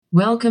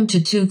Welcome to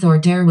Tooth or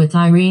Dare with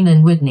Irene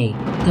and Whitney,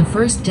 the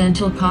first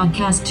dental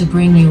podcast to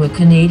bring you a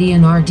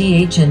Canadian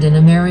RDH and an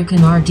American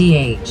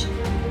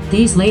RDH.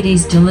 These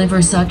ladies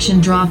deliver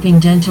suction-dropping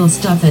dental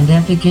stuff and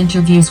epic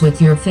interviews with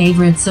your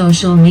favorite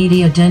social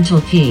media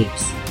dental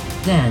peeps.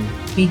 Then,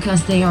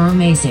 because they are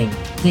amazing,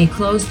 they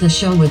close the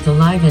show with a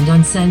live and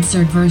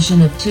uncensored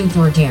version of Tooth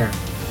or Dare.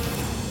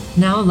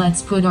 Now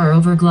let's put our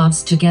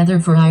overgloves together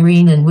for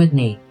Irene and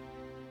Whitney.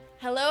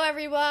 Hello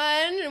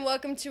everyone, and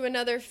welcome to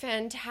another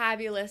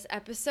fantabulous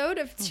episode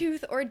of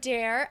Tooth or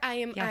Dare. I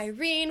am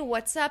Irene.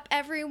 What's up,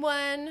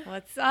 everyone?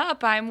 What's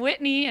up? I'm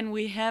Whitney, and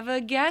we have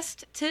a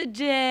guest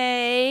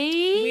today.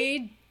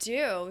 We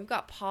do. We've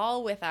got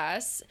Paul with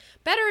us,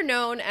 better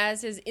known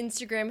as his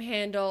Instagram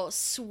handle,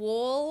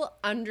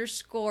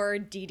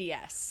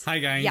 swole_DDS. Hi,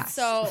 guys. Yeah.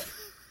 So,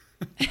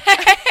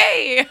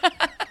 Hey!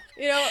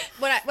 you know,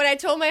 when I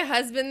told my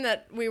husband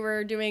that we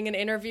were doing an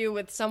interview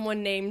with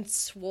someone named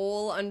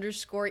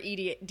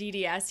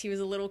swole_DDS, he was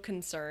a little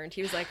concerned.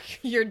 He was like,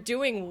 "You're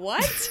doing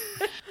what?"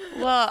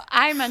 Well,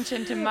 I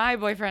mentioned to my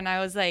boyfriend, I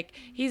was like,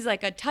 he's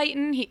like a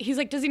Titan. He's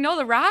like, does he know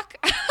The Rock?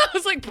 I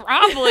was like,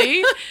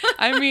 probably.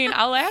 I mean,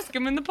 I'll ask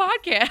him in the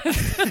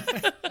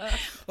podcast.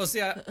 Well,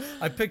 see,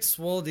 I picked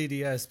swole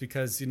DDS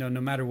because, you know,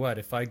 no matter what,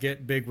 if I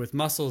get big with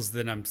muscles,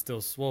 then I'm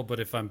still swole. But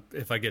if I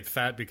get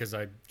fat because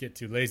I get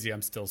too lazy,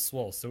 I'm still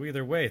swole. So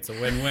either way, it's a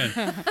win-win.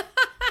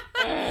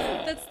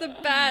 That's the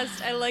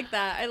best. I like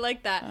that.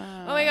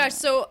 Oh my gosh.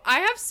 So I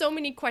have so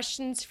many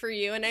questions for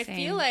you, and I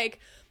feel like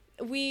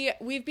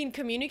we've been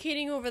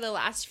communicating over the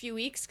last few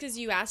weeks because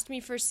you asked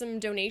me for some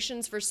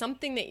donations for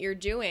something that you're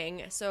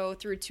doing. So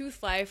through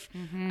Tooth Life,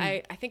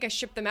 I think I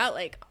shipped them out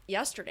like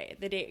yesterday,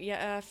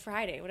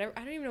 Friday, whatever.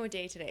 I don't even know what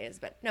day today is,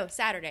 but no,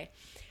 Saturday.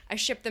 I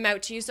shipped them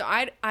out to you. So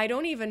I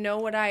don't even know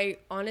what I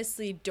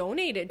honestly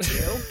donated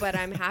to, but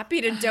I'm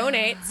happy to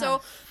donate.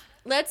 So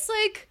let's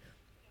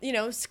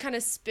kind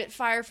of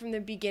spitfire from the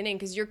beginning,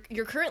 because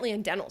you're currently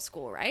in dental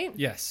school, right?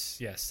 Yes.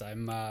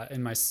 I'm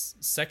in my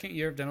second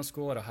year of dental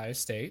school at Ohio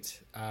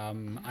State.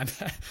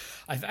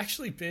 I've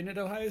actually been at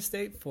Ohio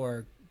State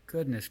for,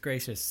 goodness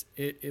gracious,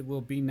 it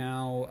will be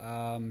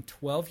now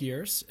 12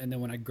 years, and then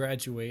when I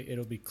graduate,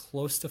 it'll be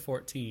close to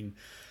 14.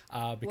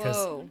 Because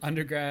Whoa.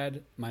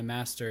 Undergrad, my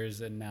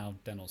master's, and now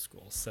dental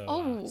school.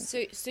 So,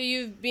 So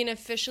you've been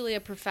officially a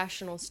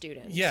professional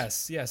student.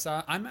 Yes.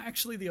 I'm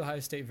actually the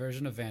Ohio State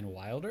version of Van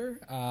Wilder,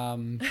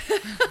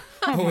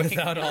 but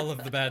without all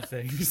of the bad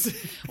things.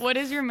 What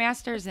is your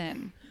master's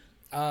in?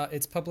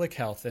 It's public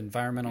health,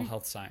 environmental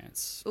health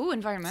science. Ooh,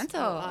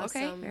 environmental. Oh,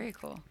 Okay, awesome. very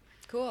cool.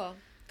 Cool.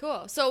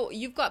 So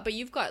you've got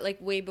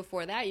like way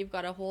before that, you've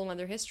got a whole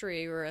other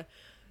history. You're a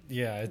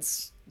Yeah,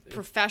 it's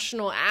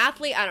professional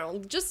athlete. I don't know.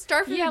 Just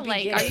start from the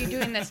beginning. Are you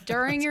doing this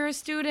during you're a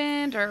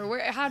student, or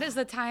how does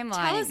the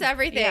timeline? Tell us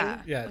everything.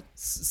 yeah.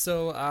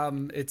 So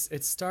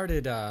it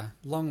started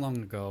long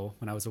ago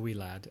when I was a wee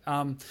lad.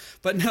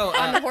 But no,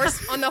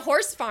 on the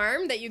horse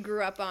farm that you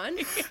grew up on.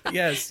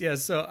 yes.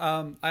 So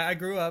I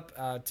grew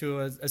up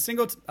to a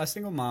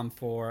single mom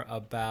for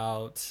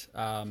about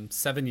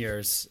 7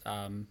 years,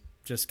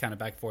 just kind of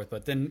back and forth.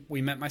 But then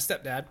we met my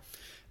stepdad,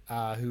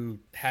 who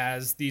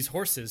has these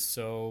horses.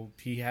 So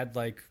he had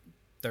like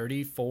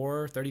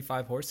 34,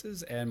 35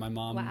 horses, and my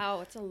mom...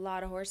 Wow, it's a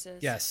lot of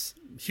horses. Yes,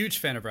 huge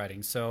fan of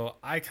riding. So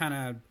I kind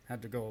of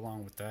had to go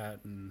along with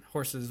that, and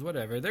horses,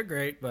 whatever, they're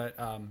great, but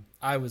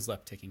I was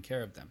left taking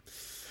care of them.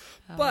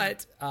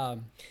 But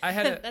I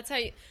had That's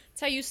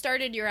how you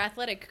started your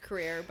athletic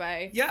career,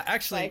 by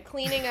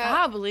cleaning up,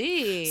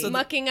 Probably.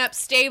 mucking up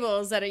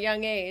stables at a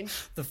young age.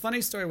 The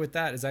funny story with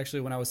that is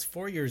actually when I was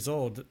 4 years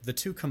old, the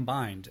two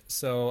combined.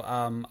 So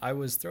I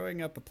was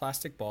throwing up a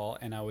plastic ball,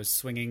 and I was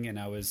swinging, and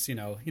I was,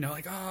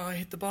 like, oh, I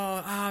hit the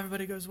ball. Ah,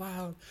 everybody goes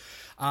wild.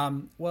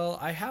 Well,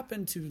 I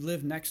happened to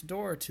live next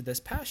door to this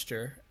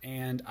pasture,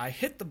 and I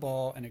hit the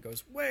ball, and it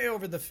goes way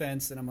over the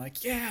fence, and I'm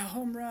like, yeah,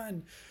 home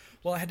run.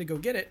 Well, I had to go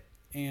get it.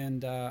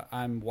 And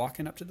I'm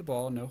walking up to the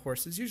ball, no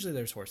horses. Usually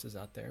there's horses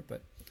out there,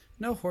 but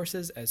no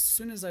horses. As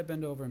soon as I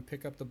bend over and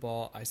pick up the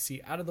ball, I see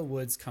out of the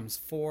woods comes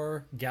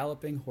 4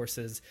 galloping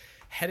horses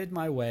headed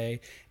my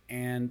way,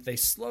 and they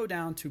slow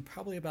down to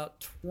probably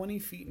about 20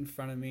 feet in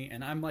front of me,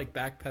 and I'm like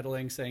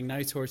backpedaling, saying,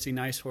 nice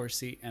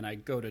horsey, and I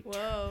go to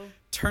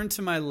turn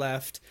to my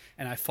left,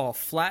 and I fall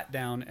flat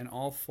down, and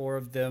all 4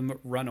 of them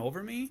run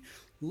over me.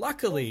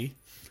 Luckily,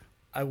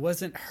 I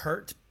wasn't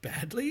hurt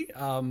badly,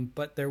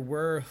 but there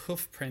were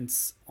hoof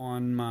prints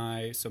on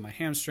my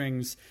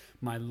hamstrings,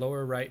 my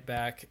lower right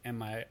back, and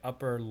my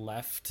upper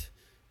left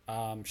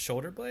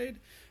shoulder blade.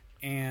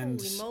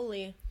 And holy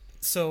moly.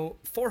 So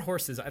 4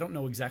 horses, I don't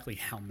know exactly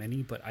how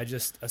many, but I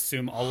just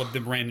assume all of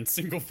them ran in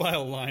single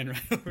file line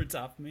right over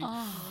top of me.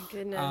 Oh my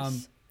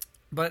goodness.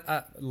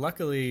 But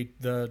luckily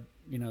a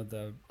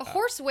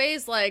horse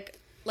weighs like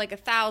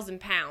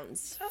 1,000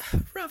 pounds.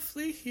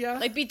 roughly, yeah.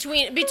 Like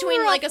between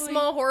like a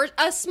small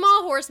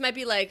horse might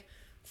be like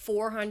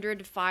 400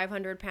 to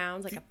 500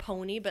 pounds, like a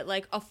pony, but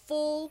like a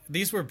full...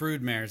 These were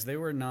brood mares. They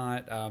were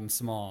not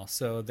small,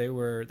 so they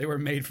were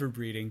made for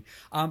breeding.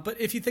 But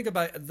if you think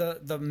about it,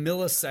 the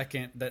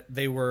millisecond that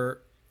they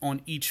were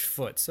on each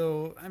foot.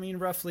 So, I mean,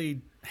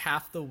 roughly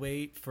half the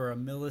weight for a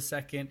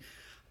millisecond.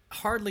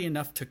 Hardly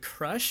enough to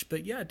crush,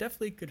 but yeah,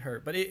 definitely could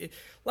hurt. But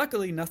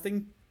luckily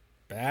nothing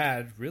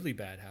really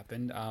bad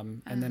happened.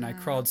 And then I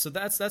crawled. So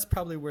that's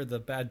probably where the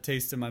bad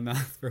taste in my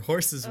mouth for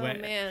horses went.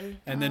 Oh,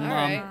 man. And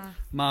then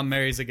mom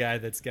marries a guy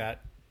that's got,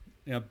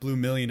 blue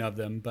million of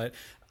them. But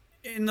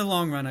in the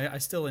long run, I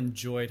still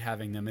enjoyed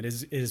having them. It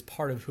is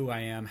part of who I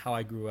am, how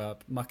I grew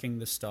up, mucking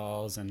the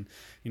stalls and,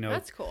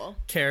 that's cool.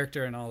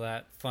 Character and all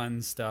that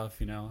fun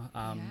stuff,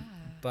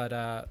 But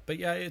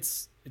yeah,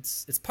 it's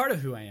part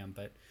of who I am.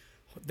 But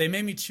they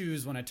made me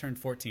choose when I turned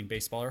 14,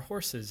 baseball or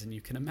horses, and you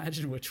can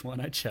imagine which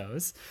one I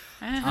chose.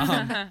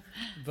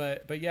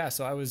 But yeah,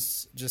 so I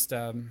was just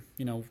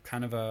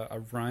kind of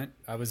a runt.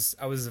 I was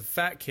a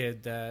fat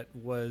kid that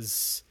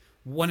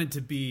wanted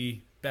to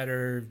be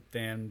better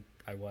than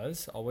I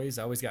was. I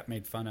always got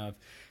made fun of,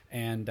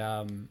 and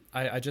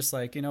I just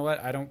like, you know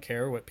what? I don't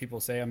care what people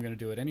say. I'm going to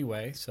do it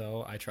anyway.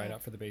 So I tried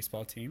out for the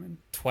baseball team, and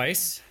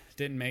twice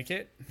didn't make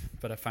it,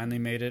 but I finally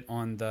made it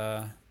on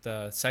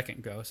the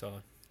second go.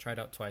 So tried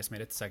out twice,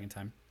 made it the second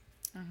time.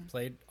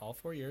 Played all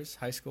 4 years,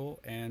 high school,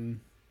 and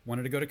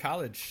wanted to go to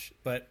college.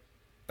 But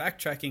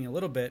backtracking a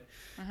little bit,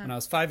 when I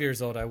was 5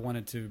 years old, I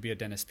wanted to be a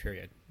dentist,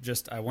 period.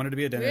 I wanted to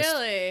be a dentist.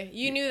 Really?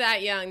 You knew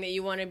that young that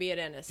you want to be a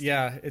dentist?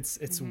 Yeah,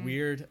 it's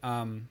weird.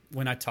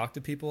 When I talk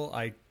to people,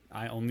 I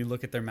only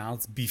look at their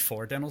mouths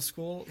before dental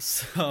school.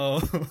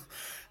 So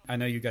I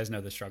know you guys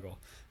know the struggle.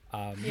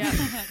 Yeah,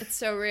 it's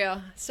so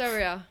real. So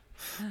real.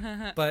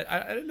 But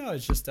I don't know.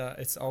 It's just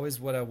it's always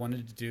what I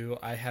wanted to do.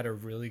 I had a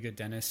really good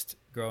dentist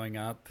growing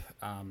up,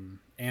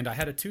 and I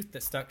had a tooth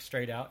that stuck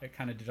straight out. It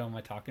kind of did all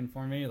my talking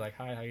for me, like,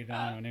 "Hi, how you doing?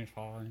 My name's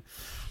Paul."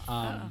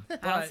 I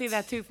don't see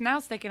that tooth now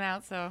sticking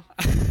out. So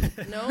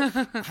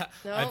no.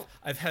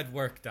 I've had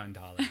work done,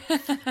 Dolly.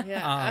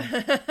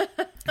 Yeah.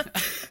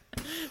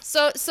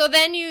 So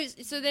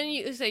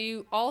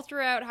you all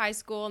throughout high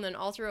school and then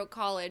all throughout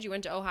college, you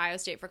went to Ohio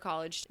State for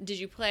college. Did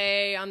you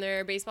play on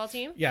their baseball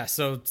team? Yeah,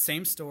 so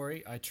same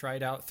story. I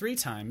tried out 3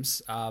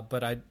 times,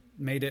 but I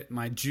made it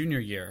my junior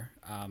year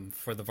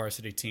for the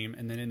varsity team,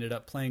 and then ended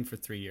up playing for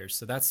 3 years.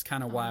 So that's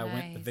kind of why I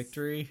went the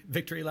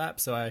victory lap.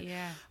 So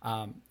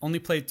I only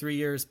played 3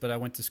 years, but I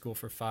went to school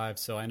for 5.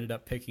 So I ended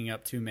up picking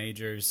up 2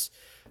 majors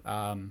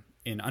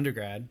in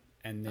undergrad,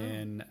 and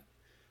then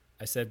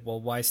I said, well,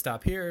 why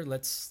stop here?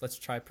 Let's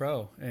try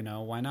pro.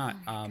 Why not?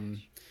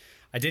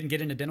 I didn't get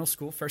into dental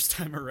school first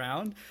time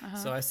around,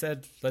 so I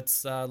said,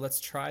 let's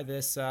try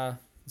this.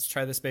 Let's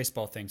try this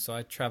baseball thing. So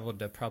I traveled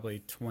to probably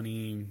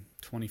 20,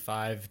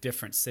 25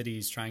 different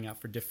cities, trying out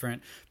for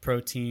different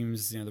pro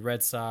teams. The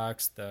Red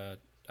Sox, the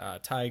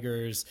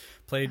Tigers.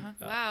 Played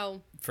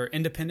for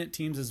independent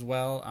teams as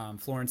well.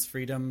 Florence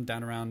Freedom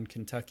down around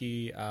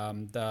Kentucky.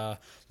 The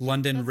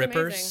London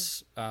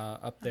Rippers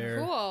up there.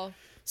 Cool.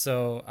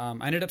 So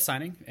I ended up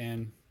signing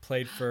and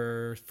played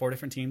for 4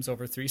 different teams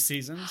over 3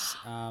 seasons.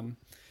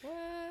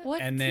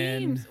 What and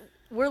teams? Then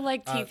we're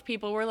like teeth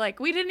people. We're like,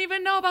 we didn't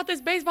even know about this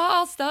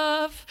baseball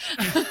stuff.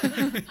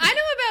 I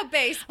know about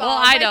baseball. Well,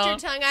 I Bite don't. Your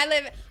tongue.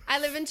 I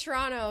live in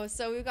Toronto,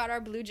 so we've got our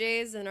Blue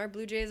Jays, and our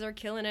Blue Jays are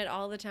killing it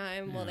all the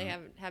time. Yeah. Well, they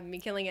haven't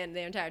been killing it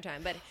the entire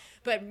time,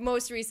 but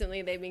most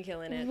recently they've been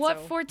killing it.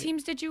 What 4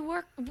 teams did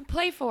you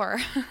play for?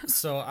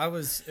 So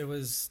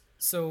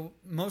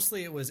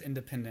mostly it was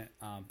independent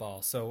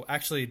ball. So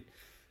actually,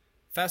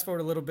 fast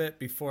forward a little bit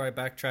before I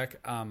backtrack,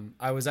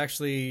 I was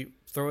actually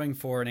throwing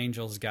for an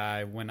Angels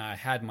guy when I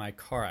had my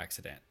car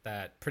accident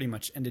that pretty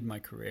much ended my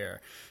career.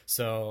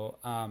 So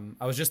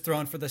I was just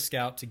throwing for the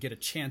scout to get a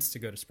chance to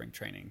go to spring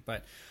training.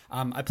 But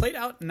I played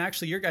out in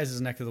actually your guys'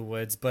 neck of the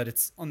woods, but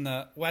it's on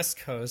the West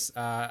Coast,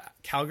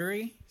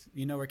 Calgary.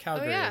 You know where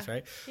Calgary is,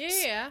 right?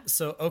 Yeah.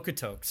 So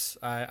Okotoks.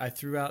 I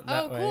threw out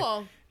that way. Oh,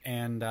 cool.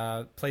 And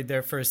played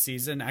there for a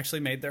season.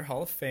 Actually made their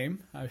Hall of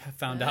Fame. I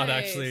found out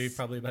actually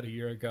probably about a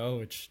year ago,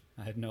 which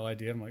I had no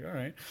idea. I'm like, all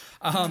right.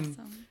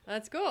 Awesome.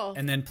 That's cool.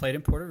 And then played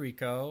in Puerto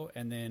Rico,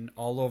 and then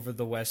all over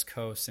the West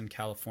Coast in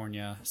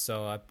California.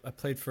 So I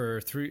played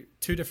for 2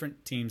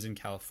 different teams in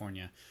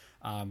California.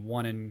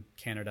 One in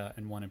Canada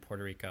and one in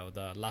Puerto Rico,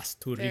 the Las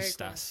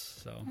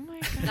Turistas. Cool.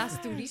 So Las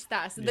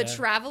Turistas, the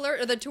traveler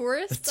or the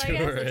tourists, I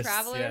guess. The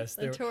travelers, yes,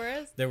 the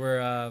tourists. There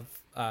were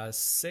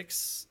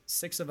 6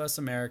 of us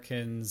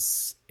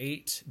Americans,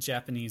 8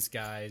 Japanese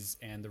guys,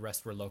 and the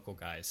rest were local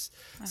guys.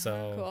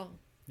 So cool.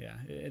 Yeah,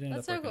 it ended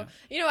That's up so cool. out.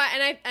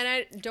 And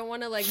I don't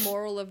want to like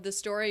moral of the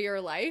story your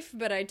life,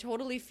 but I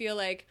totally feel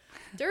like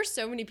there are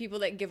so many people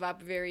that give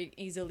up very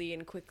easily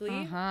and quickly.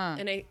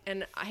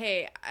 And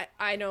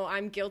I know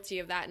I'm guilty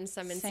of that in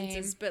some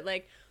instances, but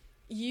like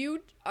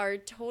you are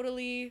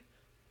totally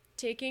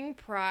taking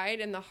pride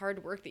in the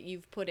hard work that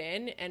you've put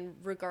in, and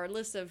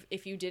regardless of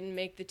if you didn't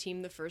make the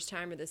team the first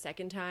time or the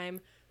second time,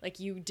 like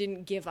you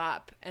didn't give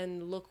up,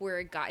 and look where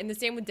it got. And the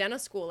same with dental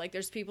school. Like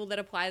there's people that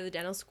apply to the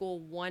dental school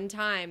one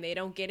time, they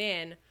don't get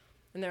in,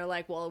 and they're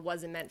like, well, it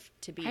wasn't meant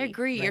to be. I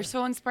agree. Right. You're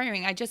so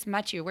inspiring. I just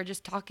met you. We're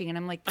just talking, and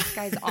I'm like, this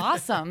guy's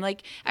awesome.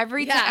 Like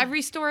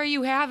every story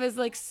you have is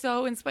like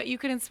so inspiring. You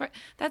could inspire.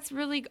 That's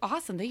really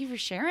awesome. Thank you for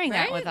sharing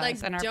that with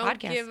us on our don't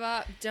podcast. Give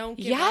up. Don't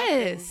give up.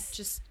 Yes. And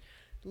just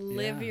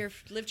live your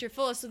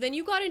fullest. So then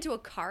you got into a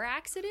car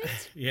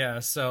accident? Yeah,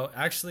 so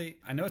actually,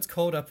 I know it's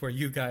cold up where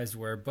you guys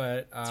were,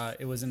 but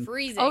it was in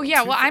Freezing. Oh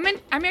yeah, well I'm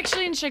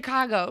actually in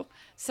Chicago,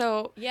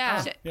 so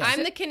yeah. yeah.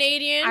 I'm the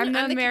Canadian. I'm the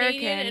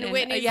American, American, and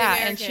Whitney's the yeah,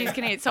 American. and she's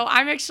Canadian. So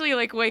I'm actually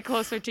like way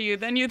closer to you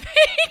than you think.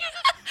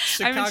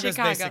 I'm in Chicago's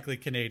Chicago. basically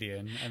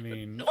Canadian. I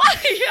mean,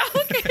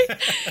 Yeah, okay.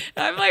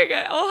 I'm like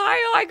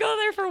Ohio. I go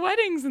there for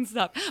weddings and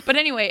stuff. But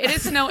anyway, it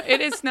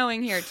is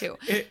snowing here too.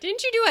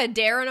 Didn't you do a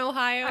dare in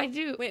Ohio? I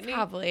do, Whitney?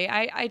 probably.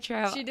 I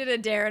travel. She did a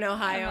dare in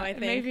Ohio, I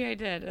think. Maybe I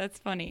did. That's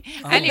funny.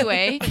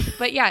 Anyway,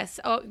 but yes.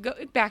 Oh, go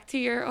back to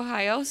your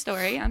Ohio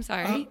story. I'm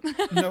sorry.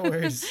 no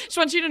worries. Just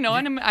want you to know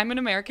I'm an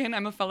American.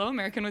 I'm a fellow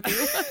American with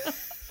you.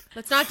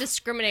 Let's not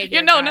discriminate. Yeah,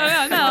 here, no.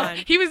 guys. Come on.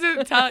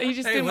 He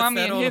just Hey, didn't what's want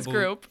me that in all his about?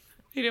 group.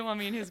 He didn't want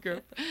me in his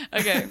group.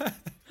 Okay.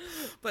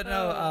 But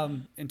no,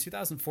 in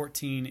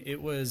 2014,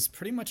 it was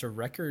pretty much a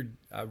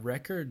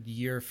record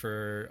year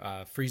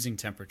for freezing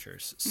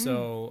temperatures.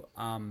 So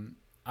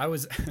I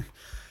was.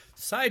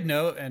 Side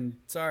note, and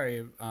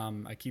sorry,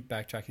 I keep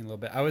backtracking a little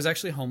bit. I was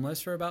actually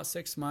homeless for about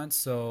 6 months.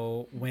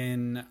 So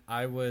when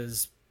I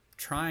was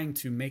trying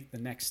to make the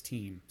next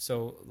team,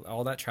 so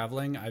all that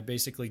traveling, I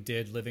basically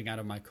did living out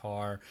of my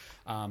car.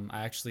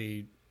 I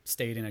actually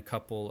stayed in a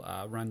couple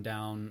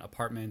rundown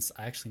apartments.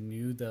 I actually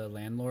knew the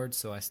landlord,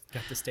 so I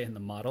got to stay in the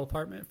model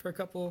apartment for a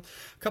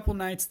couple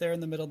nights there in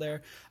the middle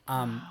there.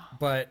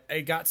 But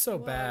it got so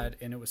bad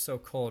and it was so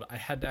cold, I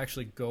had to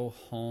actually go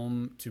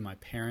home to my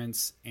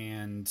parents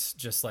and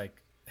just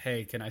like,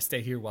 hey, can I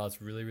stay here while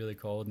it's really, really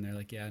cold? And they're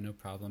like, yeah, no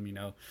problem,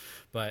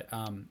 But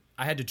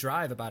I had to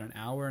drive about an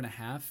hour and a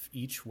half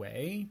each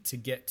way to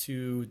get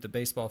to the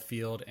baseball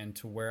field and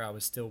to where I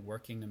was still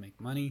working to make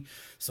money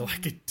so I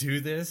could do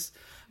this.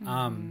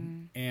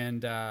 And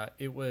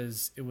it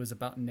was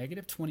about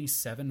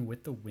 -27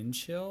 with the wind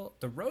chill.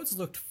 The roads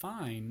looked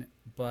fine,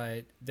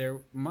 but there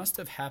must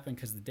have happened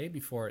because the day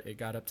before it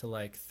got up to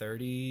like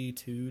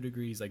 32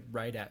 degrees, like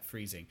right at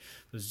freezing.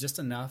 It was just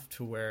enough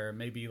to where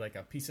maybe like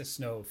a piece of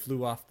snow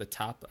flew off the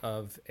top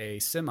of a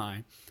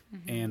semi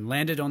and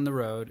landed on the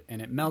road, and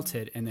it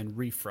melted and then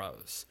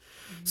refroze.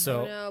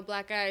 So Oh no,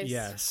 black ice.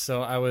 yes,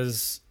 so I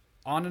was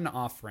on an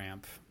off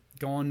ramp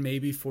going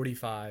maybe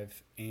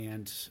 45,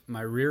 and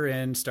my rear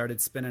end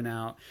started spinning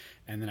out,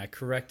 and then I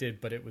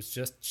corrected, but it was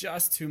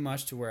just too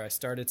much to where I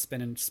started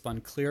spun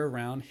clear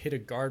around, hit a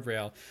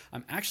guardrail.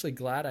 I'm actually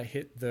glad I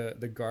hit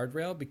the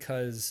guardrail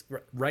because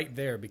right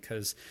there,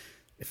 because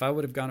if I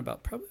would have gone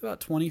probably about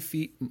 20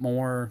 feet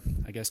more,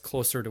 I guess,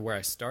 closer to where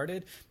I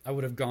started, I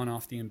would have gone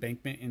off the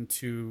embankment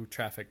into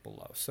traffic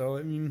below. So,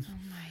 I mean,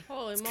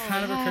 Holy it's moly.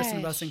 kind of a curse and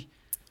a blessing.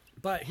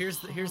 But here's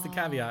the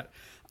caveat.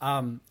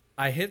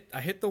 I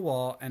hit the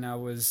wall, and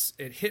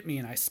it hit me,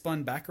 and I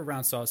spun back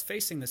around. So I was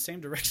facing the same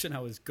direction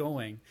I was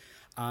going.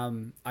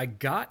 I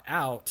got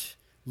out,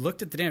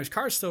 looked at the damage.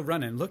 Car's still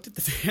running. Looked at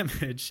the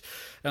damage,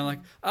 and I'm like,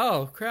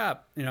 oh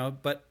crap,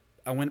 But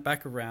I went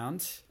back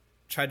around,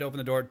 tried to open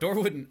the door. Door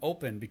wouldn't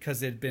open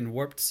because it had been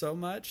warped so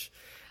much.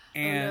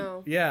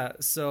 And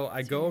so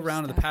I go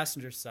around to the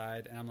passenger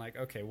side, and I'm like,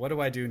 okay, what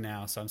do I do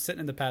now? So I'm sitting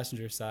in the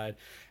passenger side,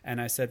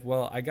 and I said,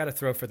 well, I got to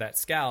throw for that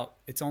Scout.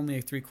 It's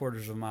only 3/4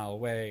 of a mile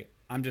away.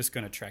 I'm just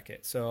going to trek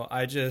it. So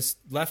I just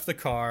left the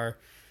car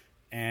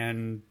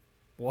and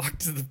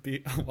walked to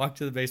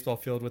the baseball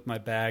field with my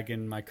bag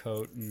and my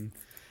coat. And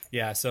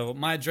yeah, so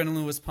my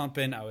adrenaline was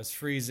pumping. I was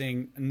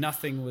freezing.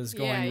 Nothing was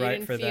going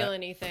right for that. You didn't feel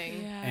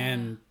anything.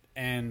 Yeah.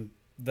 And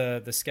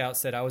the scout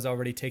said, I was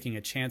already taking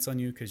a chance on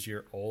you because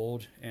you're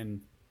old,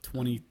 and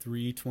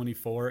 23,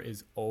 24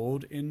 is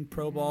old in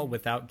pro ball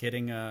without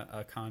getting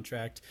a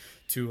contract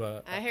to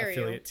a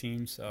affiliate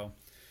team. So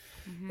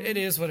it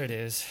is what it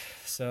is.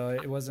 So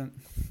it wasn't.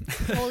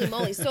 Holy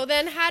moly. So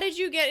then how did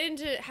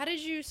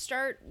you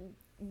start?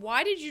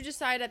 Why did you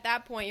decide at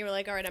that point you were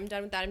like, all right, I'm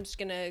done with that. I'm just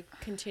going to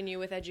continue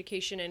with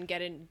education and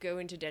go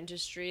into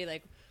dentistry?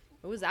 Like,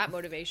 what was that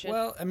motivation?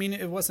 Well, I mean,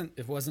 it wasn't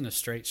a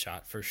straight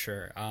shot for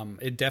sure.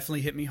 It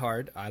definitely hit me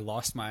hard. I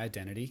lost my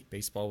identity.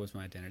 Baseball was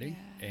my identity.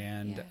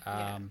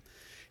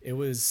 It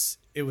was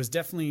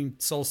definitely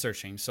soul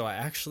searching. So I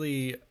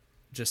actually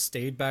just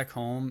stayed back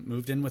home,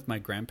 moved in with my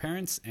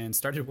grandparents, and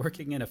started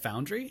working in a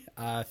foundry.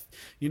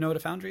 You know what a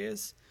foundry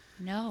is?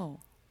 No.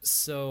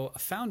 So a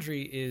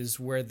foundry is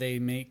where they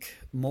make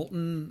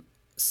molten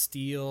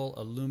steel,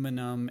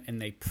 aluminum,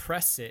 and they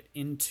press it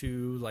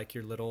into like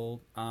your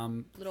little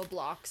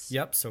blocks.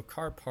 Yep. So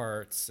car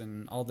parts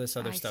and all this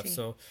other stuff. See.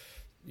 So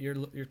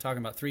you're talking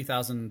about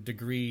 3,000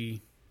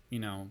 degree,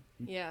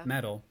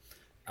 metal.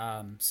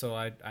 So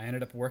I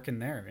ended up working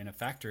there in a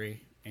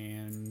factory,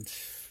 and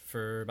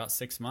for about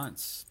 6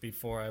 months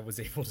before I was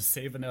able to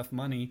save enough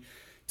money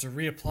to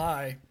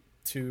reapply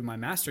to my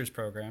master's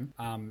program.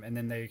 And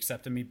then they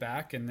accepted me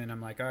back. And then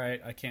I'm like, all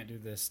right, I can't do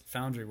this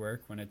foundry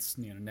work when it's,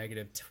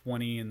 negative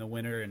 20 in the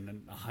winter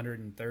and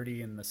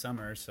 130 in the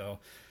summer. So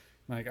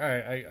I'm like, all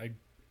right,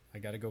 I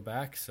got to go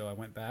back. So I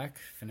went back,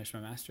 finished my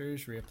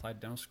master's, reapplied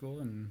dental school,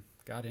 and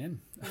got in.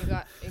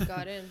 You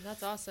got in.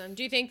 That's awesome.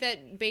 Do you think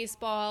that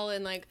baseball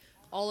and like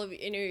all of,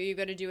 you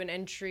got to do an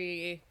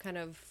entry kind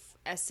of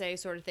essay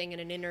sort of thing in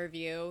an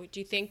interview. Do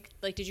you think,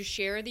 like, did you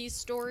share these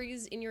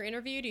stories in your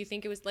interview? Do you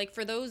think it was, like,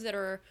 for those that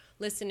are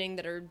listening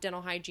that are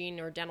dental hygiene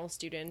or dental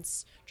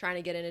students trying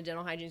to get into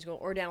dental hygiene school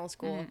or dental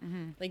school,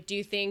 like, do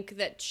you think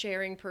that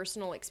sharing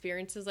personal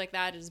experiences like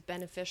that is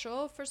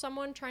beneficial for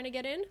someone trying to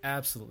get in?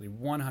 Absolutely,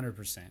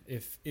 100%.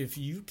 If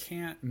you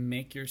can't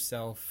make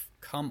yourself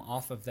come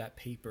off of that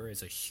paper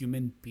as a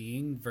human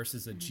being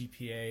versus a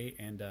GPA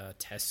and a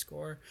test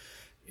score,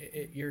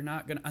 you're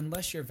not gonna,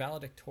 unless you're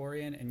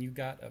valedictorian and you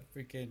got a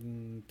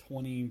freaking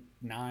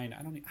 29.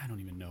 I don't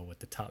even know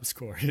what the top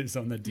score is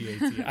on the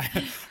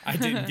DAT. I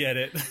didn't get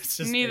it. It's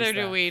just neither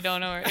do we.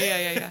 Don't know.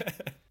 Yeah.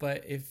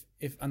 But if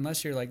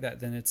unless you're like that,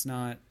 then it's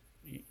not.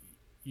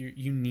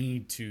 You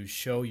need to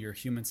show your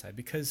human side,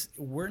 because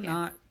we're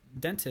not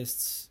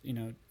dentists.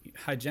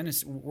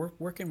 Hygienists. We're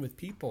working with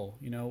people.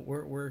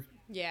 We're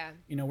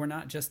we're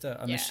not just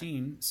a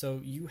machine.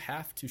 So you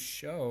have to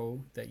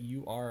show that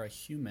you are a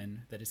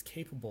human that is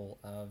capable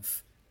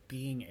of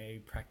being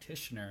a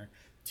practitioner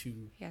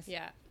to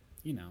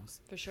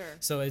for sure.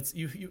 So it's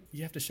you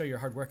have to show your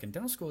hard work, and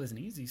dental school isn't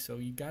easy. So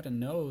you got to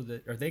know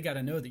that, or they got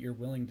to know that you're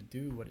willing to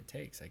do what it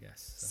takes, I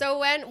guess. So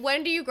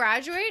when do you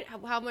graduate?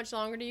 How much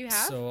longer do you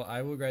have? So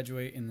I will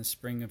graduate in the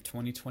spring of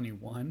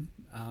 2021.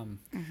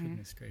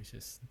 Goodness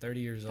gracious,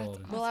 30 years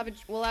old. Awesome.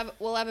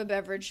 We'll have a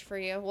beverage for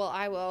you. Well,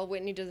 I will.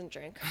 Whitney doesn't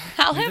drink.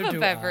 I'll have a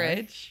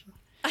beverage.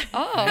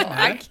 Oh,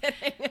 I'm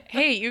kidding.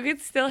 Hey, you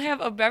could still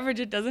have a beverage.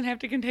 It doesn't have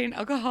to contain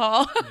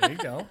alcohol. There you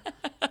go.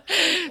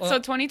 So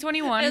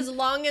 2021. As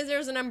long as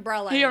there's an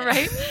umbrella. Yeah,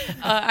 right?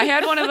 I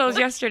had one of those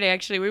yesterday,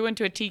 actually. We went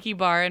to a tiki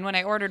bar, and when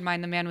I ordered mine,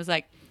 the man was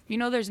like,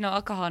 there's no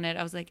alcohol in it.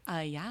 I was like,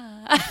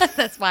 yeah.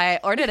 That's why I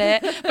ordered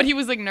it. But he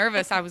was like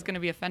nervous. I was going to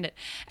be offended.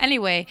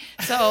 Anyway,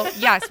 so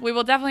yes, we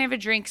will definitely have a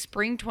drink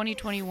spring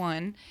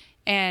 2021.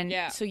 And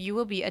so you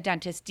will be a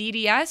dentist.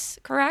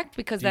 DDS, correct?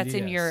 Because that's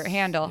in your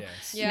handle,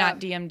 not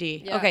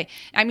DMD. Yeah. Okay.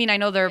 I mean, I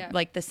know they're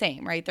like the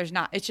same, right? There's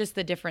not. It's just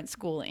the different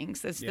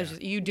schoolings.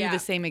 You do the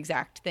same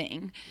exact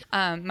thing.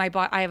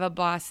 I have a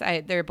boss.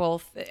 They're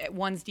both,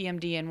 one's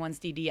DMD and one's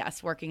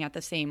DDS, working at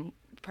the same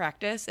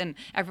practice, and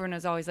everyone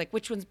is always like,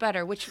 which one's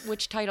better,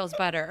 which title's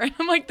better? And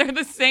I'm like, they're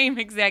the same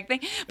exact thing,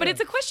 but it's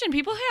a question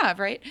people have,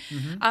 right?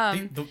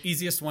 The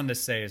easiest one to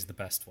say is the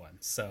best one,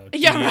 so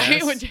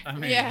DDS,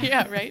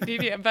 right. Right,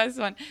 DDS, best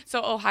one.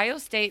 So Ohio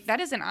State,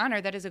 that is an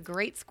honor. That is a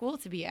great school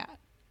to be at.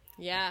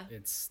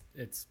 It's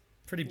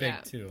pretty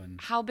big too. And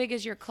how big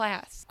is your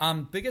class?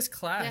 Biggest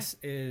class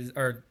is,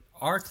 or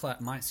our class,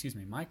 my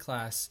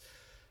class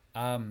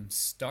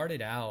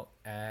started out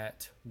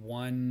at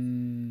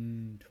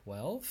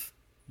 112.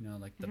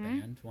 Like the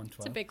band, 112.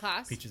 It's a big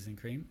class. Peaches and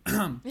cream.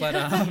 but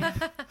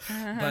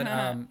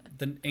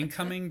the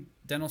incoming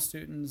dental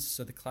students,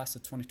 so the class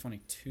of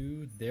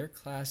 2022, their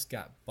class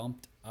got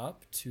bumped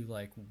up to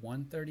like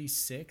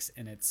 136,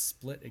 and it's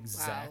split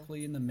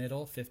exactly in the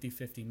middle,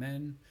 50-50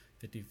 men,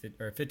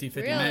 50-50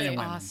 men and women.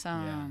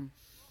 Awesome. Yeah.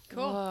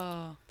 Cool.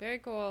 Whoa. Very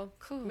cool.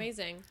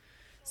 Amazing.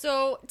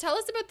 So tell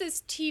us about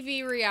this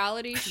TV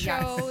reality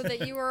show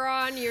that you were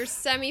on. You're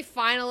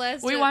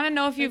semi-finalist. We want to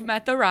know if you've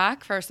met The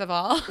Rock, first of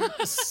all.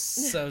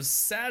 So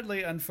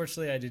sadly,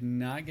 unfortunately, I did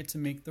not get to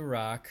meet The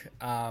Rock.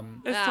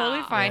 That's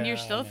totally fine. You're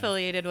still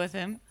affiliated with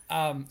him.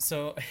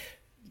 So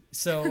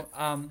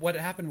what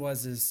happened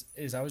was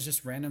I was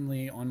just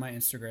randomly on my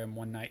Instagram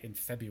one night in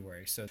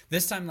February. So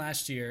this time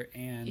last year,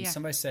 and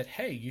somebody said,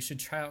 "Hey, you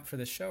should try out for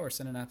the show or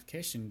send an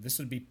application. This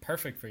would be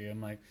perfect for you." I'm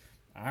like,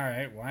 "All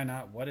right, why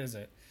not? What is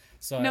it?"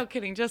 So no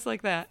kidding, just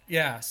like that.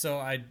 Yeah, so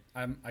I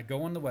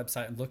go on the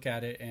website and look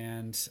at it,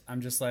 and I'm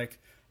just like,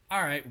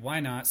 all right, why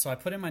not? So I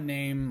put in my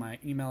name, my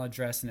email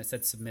address, and it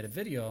said submit a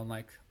video. I'm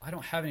like, I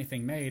don't have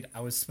anything made.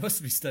 I was supposed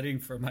to be studying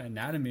for my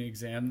anatomy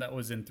exam that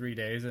was in 3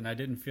 days, and I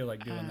didn't feel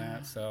like doing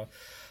that. So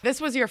this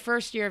was your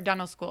first year of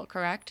dental school,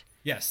 correct?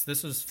 Yes,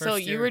 this was first So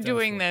year you were of dental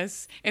doing school.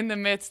 this in the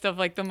midst of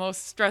like the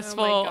most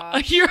stressful. Oh my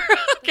gosh. You're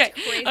okay.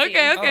 Crazy.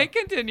 Okay.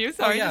 Continue.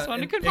 Sorry, yeah, just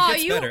wanted to it confirm.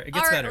 gets you better. It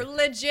gets are better.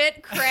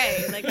 legit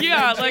cray.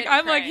 Yeah, legit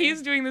I'm like, cray.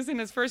 he's doing this in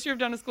his first year of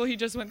dental school. He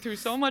just went through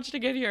so much to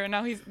get here, and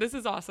now this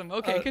is awesome.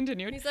 Okay,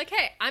 continue. He's like,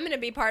 hey, I'm going to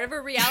be part of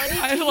a reality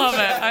I TV love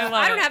show. it. I love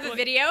I don't it. have a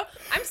video.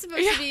 I'm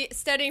supposed to be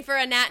studying for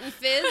a Nat and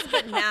Fizz,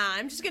 but nah,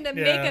 I'm just going to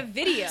make a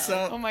video.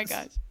 Oh my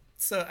gosh.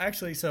 So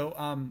actually,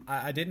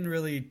 I didn't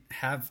really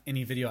have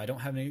any video. I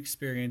don't have any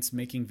experience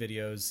making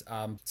videos.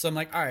 So I'm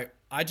like, all right,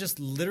 I just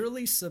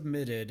literally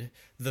submitted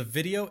the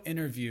video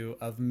interview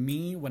of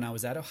me when I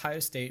was at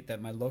Ohio State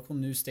that my local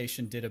news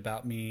station did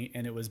about me.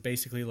 And it was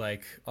basically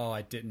like, oh,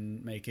 I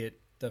didn't make it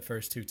the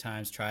first 2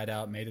 times, tried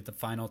out, made it the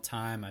final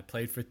time. I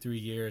played for 3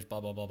 years, blah,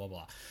 blah, blah, blah,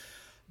 blah.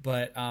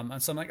 But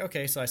so I'm like,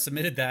 okay, so I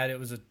submitted that.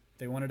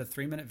 They wanted a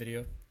 3-minute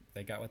video.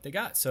 they got what they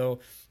got. So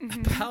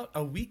about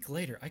a week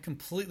later, I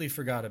completely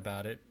forgot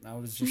about it. I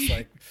was just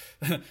like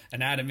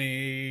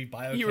anatomy,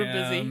 biochem, You were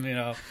busy. you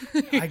know.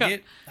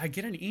 I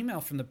get an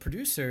email from the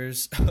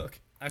producers.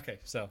 Okay,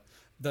 so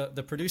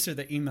the producer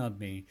that emailed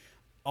me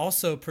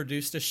also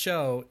produced a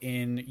show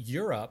in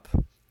Europe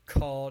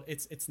called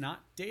it's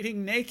not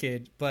Dating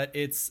Naked, but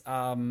it's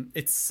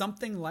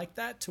something like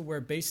that, to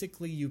where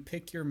basically you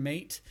pick your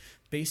mate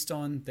based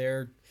on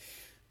their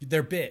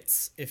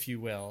bits, if you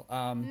will.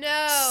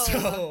 No.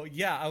 So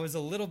yeah, I was a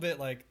little bit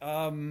like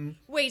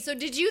Wait, so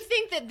did you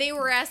think that they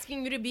were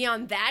asking you to be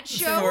on that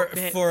show?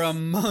 for a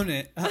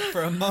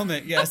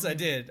moment, yes, I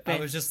did. I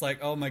was just like,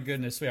 oh my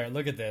goodness, sweetheart,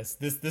 look at this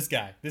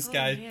guy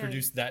man.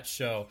 produced that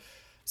show.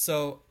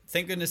 So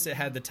thank goodness it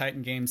had the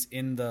Titan Games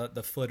in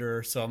the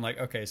footer. So I'm like,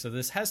 okay, so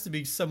this has to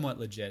be somewhat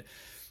legit.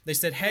 They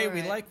said, hey, All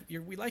right.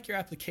 we like your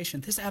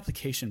application. This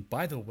application,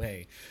 by the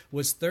way,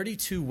 was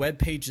 32 web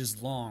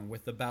pages long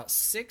with about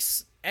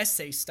 6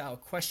 essay-style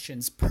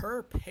questions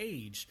per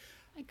page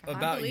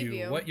about believe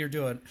you. what you're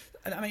doing.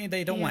 I mean,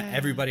 they don't want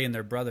everybody and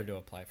their brother to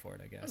apply for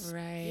it, I guess.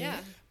 Right. Yeah.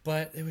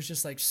 But it was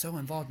just like so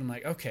involved. I'm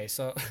like, okay,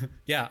 so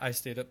yeah, I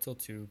stayed up till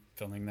 2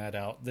 filling that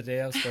out the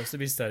day I was supposed to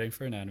be studying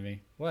for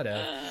anatomy.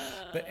 Whatever.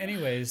 But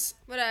anyways.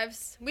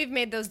 Whatevs. We've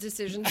made those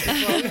decisions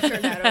before. We've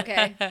turned out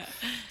okay.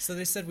 So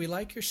they said, we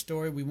like your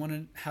story. We want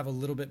to have a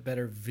little bit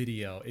better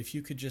video. If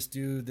you could just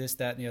do this,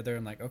 that, and the other.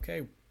 I'm like,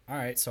 okay, all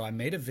right. So I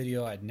made a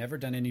video. I'd never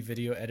done any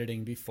video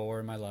editing before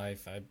in my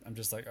life. I'm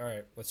just like, all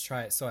right, let's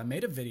try it. So I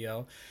made a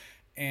video.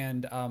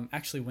 And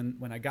actually,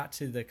 when I got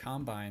to the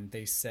combine,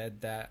 they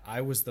said that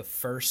I was the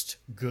first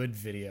good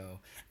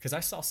video, because I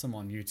saw some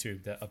on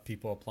YouTube of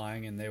people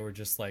applying, and they were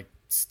just like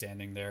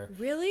standing there.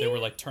 Really? They were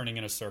like turning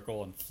in a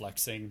circle and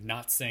flexing,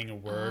 not saying a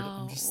word.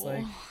 I'm just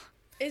like,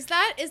 Is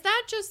that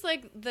just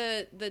like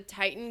the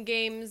Titan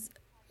Games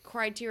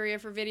criteria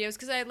for videos?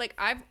 Because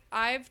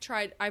I've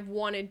tried. I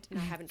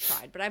haven't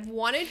tried, but I've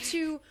wanted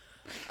to.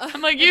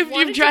 I'm like, I've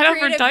wanted you've tried to out for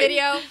create a Titan?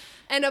 video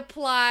and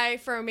apply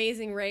for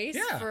Amazing Race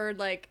Yeah.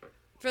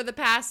 for the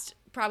past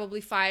probably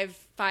five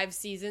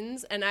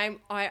seasons, and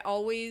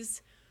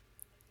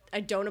I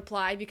don't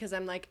apply because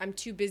I'm like, I'm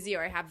too busy,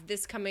 or I have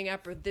this coming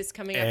up or this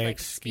coming up, like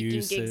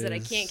speaking gigs that I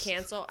can't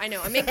cancel. I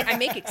know, I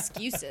make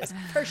excuses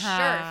for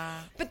sure.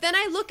 But then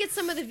I look at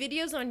some of the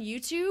videos on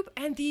YouTube,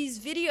 and these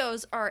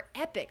videos are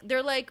epic.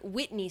 They're like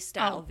Whitney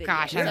style videos.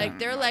 Gosh, like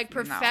they're like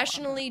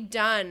professionally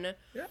done.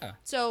 yeah.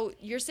 So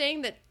you're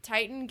saying that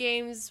Titan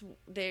Games,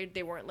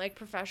 they weren't like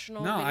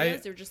professional No,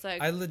 videos? They were just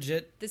like, I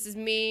legit this is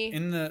me.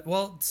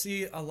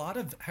 see, a lot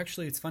of,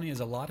 actually, it's funny, is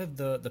a lot of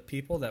the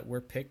people that were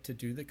picked to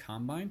do the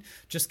combine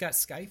just got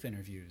Skype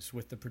interviews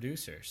with the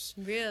producers.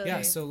 Really?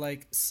 Yeah. So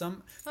like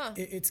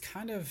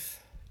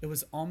it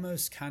was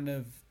almost kind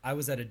of, I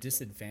was at a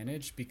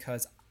disadvantage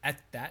because at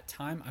that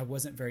time I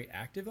wasn't very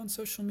active on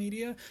social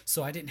media,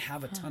 so I didn't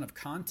have a ton of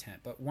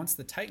content. But once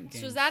the Titan Games,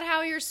 So is that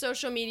how your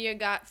social media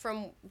got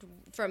from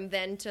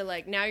then to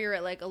like now you're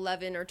at like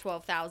 11 or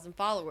 12,000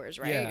 followers,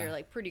 right? Yeah. You're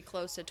like pretty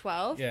close to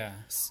 12. yeah.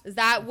 Is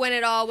that when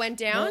it all went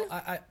down?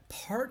 Well, I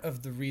part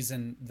of the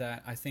reason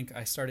that I think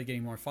I started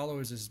getting more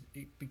followers is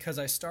because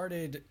I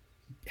started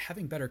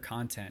having better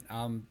content.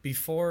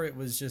 Before it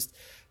was just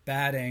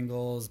bad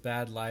angles,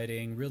 bad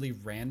lighting, really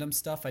random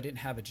stuff. I didn't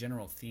have a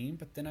general theme,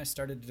 but then I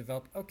started to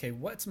develop, okay,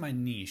 what's my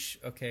niche?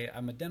 Okay,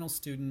 I'm a dental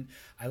student.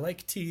 I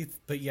like teeth,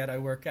 but yet I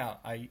work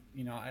out. I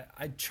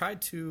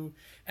tried to,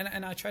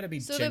 and I try to be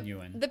So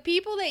genuine. the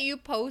people that you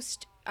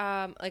post,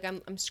 like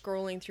I'm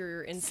scrolling through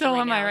your Insta So right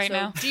am now. I right So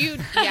now. Do you?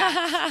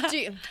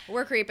 Yeah.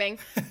 We're creeping.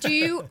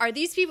 Are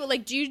these people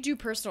like? Do you do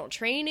personal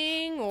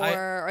training, or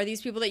are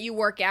these people that you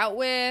work out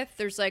with?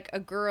 There's like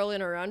a girl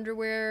in her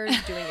underwear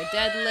doing a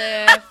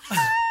deadlift.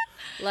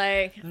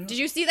 Like, did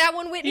you see that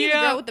one, Whitney? The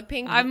girl with the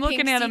pink. I'm looking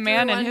pink at a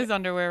man see-through in his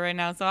underwear right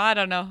now, so I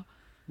don't know.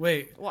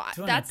 Wait, Well,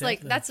 doing a that's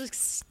like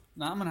deadlift.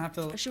 No, I'm gonna have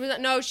to.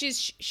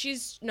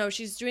 She's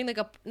doing like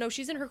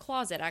she's in her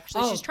closet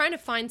actually. Oh, She's trying to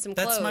find some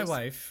clothes. That's my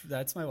wife.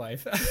 That's my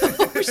wife.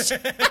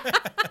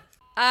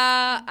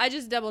 I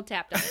just double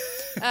tapped on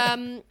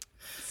it.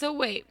 So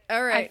wait,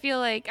 All right. I feel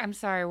like, I'm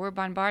sorry, we're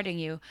bombarding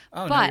you,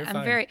 Oh, no, but you're I'm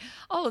fine. very.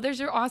 Oh, there's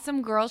your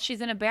awesome girl. She's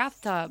in a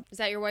bathtub. Is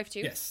that your wife too?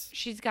 Yes.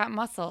 She's got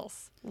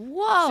muscles.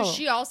 Whoa.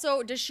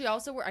 So does she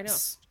also work? I know,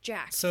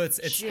 Jack. So it's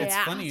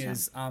Jack. funny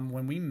is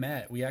when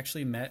we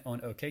actually met on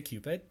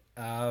OkCupid,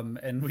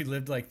 and we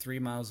lived like 3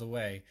 miles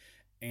away,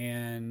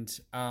 and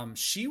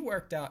she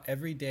worked out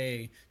every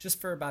day just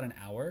for about an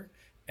hour,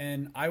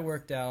 and I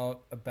worked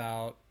out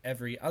about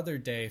every other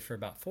day for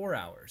about 4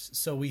 hours.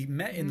 So we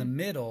met in the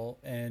middle,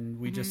 and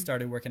we just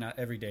started working out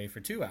every day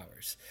for 2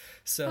 hours.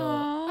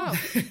 So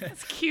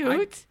That's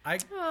cute. I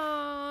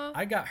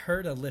got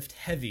her to lift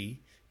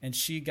heavy, and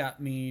she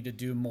got me to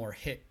do more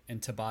HIIT and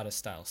Tabata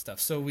style stuff.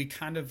 So we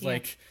kind of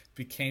like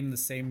became the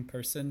same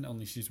person,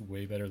 only she's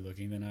way better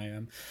looking than I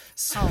am.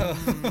 So,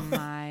 Oh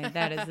my,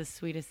 that is the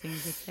sweetest thing to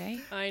say.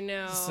 I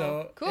know.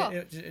 so cool.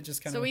 it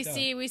just kind So of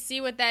we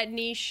see what that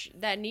niche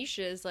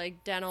is,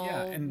 like dental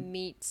Yeah, and-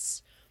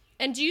 meets.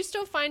 And do you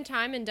still find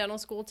time in dental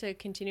school to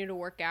continue to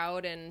work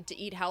out and to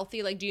eat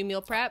healthy? Like, do you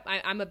meal prep?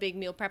 I'm a big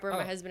meal prepper.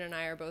 My husband and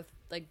I are both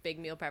like big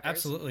meal preppers.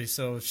 Absolutely.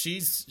 So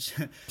she's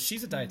a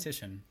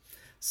dietitian,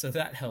 so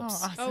that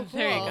helps. Oh, awesome. Oh, cool.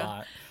 There you a go.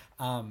 lot.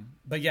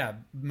 But yeah,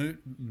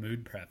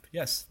 mood prep.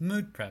 Yes,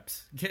 mood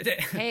preps. Get it?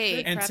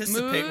 Hey,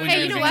 Anticipate mood when Hey,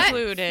 you're you know gonna- what?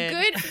 included.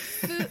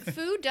 Good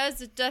food does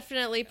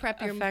definitely prep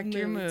Affect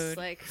your moods. mood.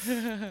 Like,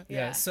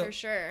 Yeah, so- for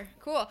sure.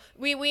 Cool.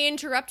 We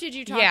interrupted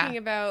you talking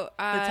about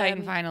the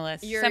Titan finalists,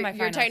 Your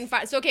semifinals. Titan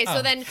finalists. So okay, Oh.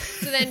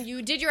 so then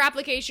you did your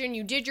application,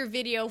 you did your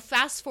video.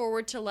 Fast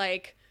forward to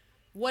like,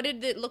 what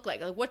did it look like?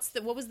 Like,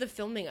 what was the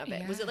filming of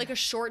it? Was it like a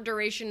short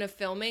duration of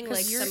filming,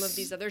 like some of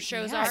these other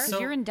shows Yeah, are? 'cause So-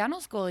 you're in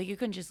dental school. Like, you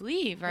couldn't just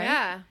leave,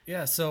 right?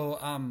 Yeah. So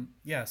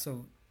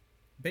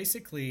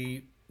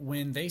basically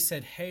when they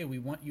said, "Hey, we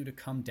want you to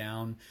come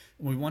down.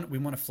 We want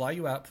to fly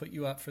you out, put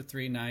you up for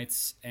 3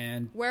 nights,"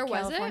 and Where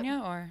was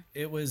California or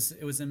it was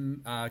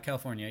in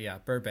California, yeah,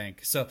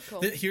 Burbank. So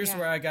Cool. here's Yeah.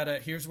 where I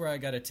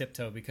gotta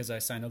tiptoe because I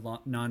signed a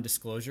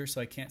non-disclosure,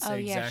 so I can't say Oh,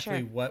 yeah, exactly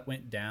sure. what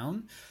went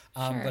down.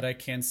 Sure. But I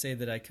can say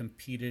that I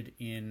competed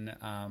in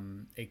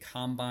a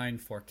combine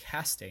for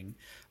casting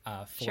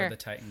for Sure. the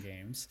Titan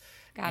Games.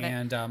 Got it.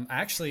 And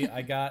actually,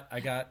 I got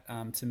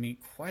to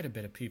meet quite a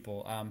bit of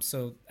people.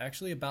 So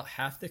actually, about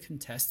half the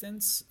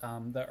contestants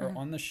that are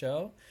on the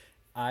show,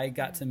 I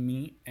got to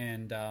meet.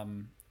 And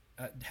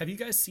have you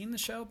guys seen the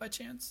show by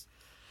chance?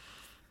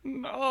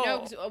 No,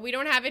 'cause we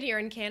don't have it here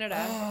in Canada.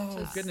 Oh,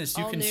 So it's goodness,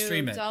 you all can new.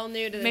 stream it. It's all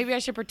new to the Maybe I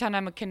should pretend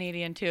I'm a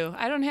Canadian too.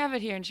 I don't have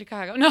it here in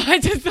Chicago. No, I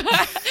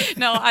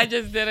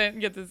just didn't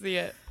get to see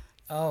it.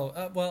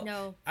 Oh, well,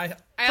 No. I I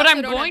But also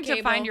I'm don't going have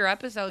to find cable. your I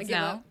episodes give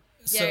now. up.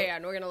 So- Yeah,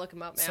 and we're gonna look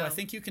them up now. So I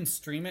think you can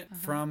stream it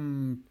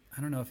from,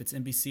 I don't know if it's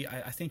NBC.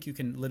 I think you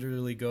can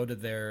literally go to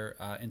their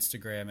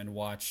Instagram and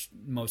watch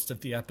most of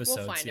the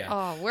episodes. find it. yeah.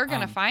 Oh, we're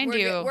gonna find we're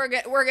you.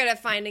 we're good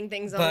at finding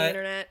things on the But-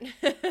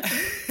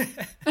 internet.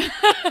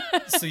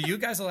 So you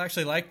guys will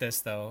actually like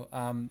this though.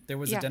 There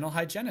was Yeah. a dental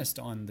hygienist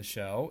on the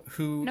show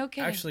who No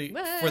kidding. actually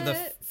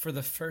What? for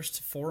the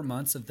first 4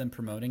 months of them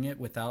promoting it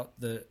without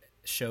the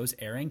shows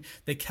airing,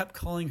 they kept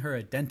calling her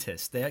a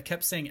dentist. They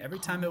kept saying every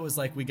time it was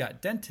like we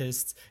got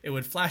dentists, it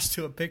would flash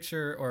to a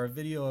picture or a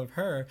video of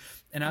her.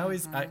 And I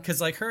always, because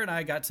like her and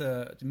I got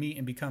to meet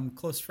and become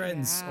close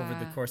friends over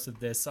the Yeah. course of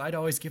this, so I'd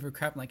always give her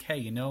crap like, hey,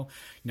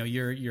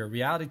 you're a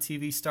reality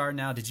TV star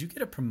now. Did you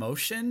get a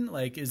promotion?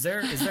 Like, is there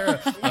a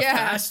Yeah.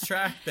 fast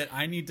track that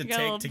I need to Yeah.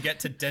 take to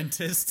get to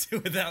dentist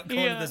without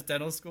going Yeah. to this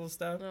dental school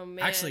stuff? Oh,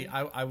 man. Actually,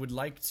 I would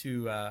like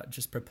to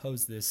just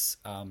propose this,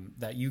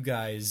 that you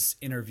guys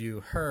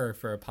interview her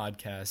for a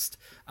podcast,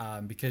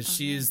 because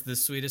she is the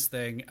sweetest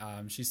thing.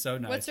 She's so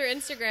nice. What's her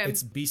Instagram?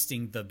 It's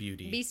Beasting the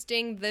Beauty.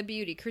 Beasting the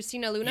Beauty.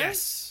 Christina Luna?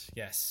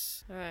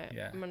 Yes. All right.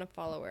 Yeah. I'm going to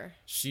follow her.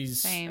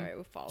 She's Same. All right,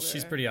 we'll follow her.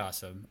 she's pretty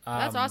awesome.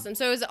 That's awesome.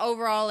 So it was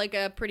overall like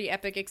a pretty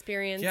epic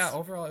experience. Yeah,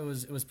 overall it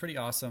was pretty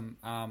awesome.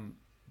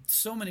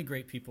 So many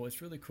great people.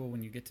 It's really cool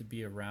when you get to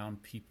be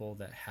around people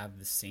that have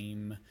the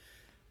same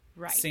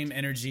Right. same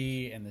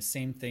energy and the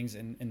same things,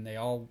 and they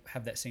all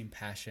have that same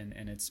passion,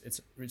 and it's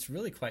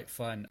really quite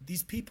fun.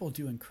 These people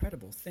do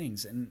incredible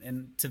things,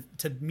 and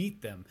to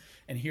meet them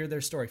and hear their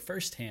story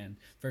firsthand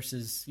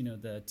versus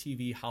the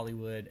TV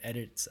Hollywood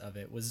edits of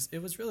it was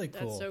really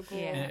cool. That's so cool.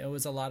 Yeah. And it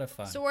was a lot of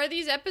fun. So are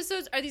these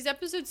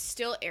episodes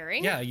still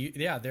airing? Yeah,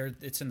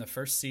 it's in the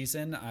first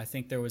season. I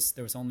think there was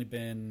only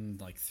been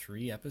like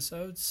 3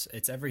 episodes.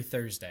 It's every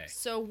Thursday.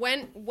 So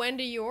when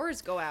do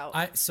yours go out?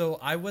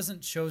 I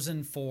wasn't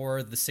chosen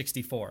for the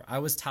 64. I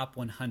was top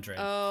 100.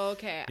 Oh,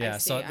 okay. Yeah, I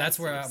see, so that's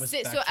where I was So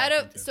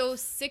backtracking to.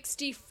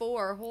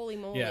 64, holy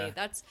moly.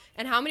 Yeah.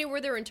 And how many were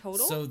there in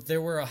total? So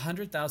there were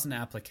 100,000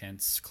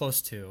 applicants,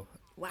 close to.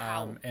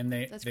 Wow. And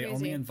they That's only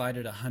crazy.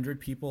 invited 100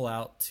 people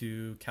out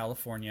to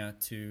California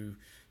to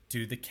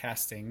do the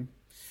casting,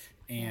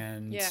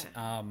 and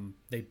Yeah.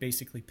 they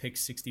basically picked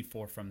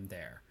 64 from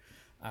there.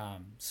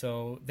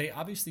 So they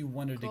obviously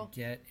wanted Cool. to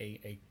get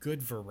a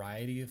good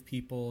variety of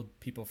people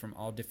from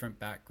all different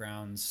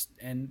backgrounds,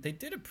 and they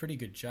did a pretty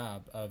good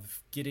job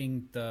of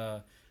getting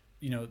the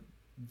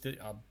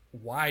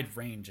wide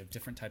range of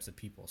different types of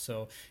people.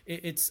 So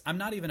I'm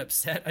not even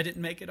upset I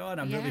didn't make it on.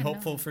 I'm Yeah, really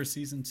hopeful no. for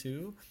season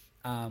 2.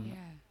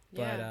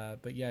 Yeah.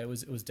 But yeah, it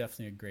was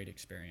definitely a great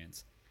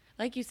experience.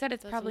 Like you said,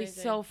 it's That's probably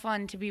amazing. so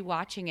fun to be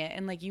watching it,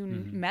 and like you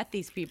met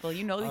these people,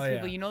 you know these Oh, yeah.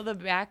 people, you know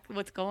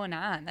what's going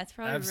on. That's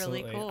probably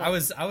Absolutely. really cool.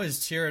 I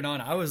was cheering on.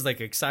 I was like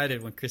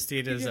excited when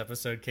Christina's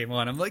episode came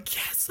on. I'm like,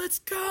 yes, let's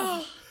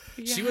go.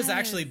 She was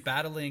actually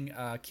battling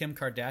Kim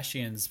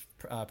Kardashian's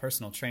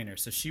personal trainer,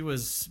 so she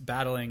was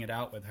battling it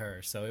out with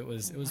her. So it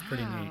was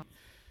pretty Wow. neat.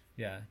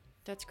 Yeah.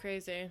 That's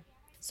crazy.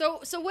 So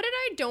what did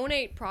I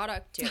donate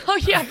product to? Oh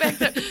yeah, back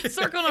to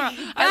circling around.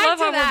 I Back love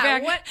to how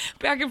that. we're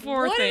back and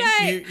forth. What did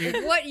thing. I?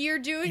 You- What you're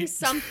doing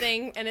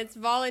something, and it's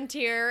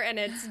volunteer, and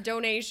it's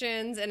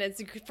donations, and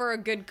it's for a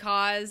good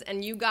cause,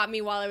 and you got me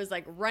while I was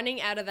like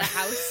running out of the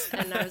house,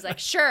 and I was like,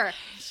 sure.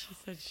 She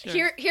said,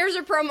 sure. Here's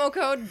a promo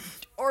code.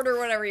 order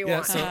whatever you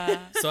want.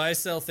 So I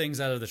sell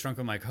things out of the trunk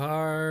of my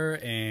car,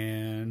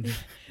 and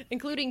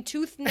including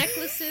tooth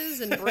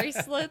necklaces and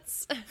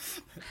bracelets.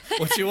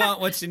 what you want,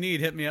 what you need,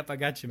 hit me up. I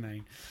got you,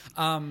 man.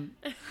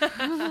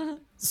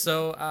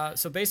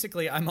 So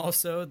basically, I'm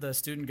also the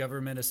Student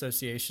Government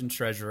Association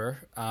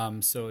treasurer.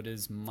 So it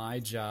is my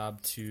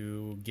job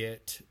to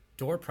get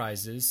door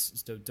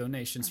prizes,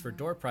 donations for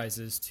door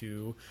prizes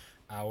to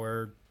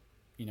our,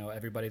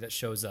 everybody that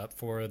shows up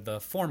for the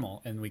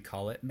formal, and we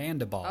call it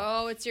Mandaball.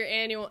 Oh, it's your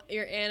annual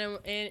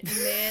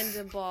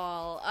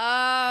Mandaball.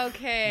 Oh,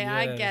 okay,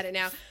 I get it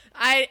now.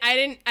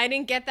 I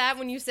didn't get that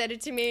when you said it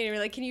to me, and you were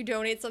like, "Can you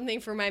donate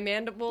something for my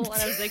mandible?"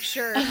 And I was like,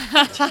 "Sure."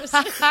 Guys, can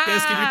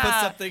you put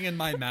something in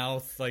my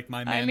mouth? Like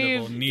my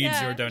mandible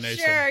needs your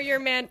donation. Sure,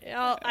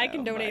 I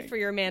can donate for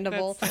your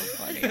mandible. That's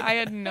so funny. I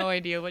had no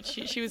idea what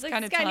she was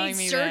kind of telling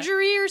me.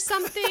 Surgery or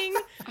something.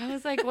 I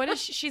was like, "What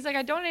is she?" She's like,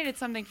 "I donated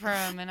something for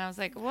him," and I was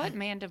like, "What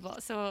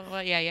mandible?" So,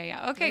 well,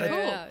 yeah. Okay,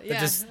 cool.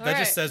 That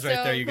just says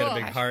right there, you got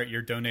a big heart.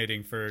 You're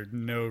donating for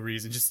no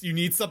reason. Just you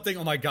need something.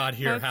 Oh my God,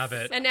 here, have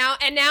it. And now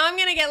I'm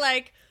gonna get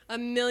like a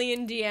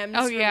million DMs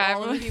from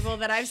all of the people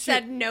that I've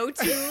said no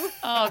to.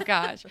 Oh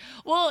gosh.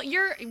 Well,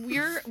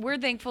 we're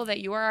thankful that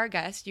you are our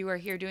guest. You are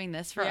here doing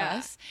this for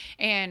us,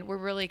 and we're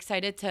really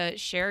excited to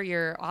share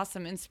your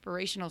awesome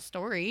inspirational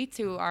story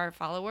to our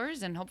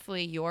followers, and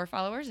hopefully your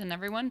followers and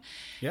everyone,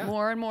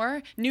 more and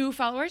more new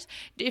followers.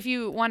 If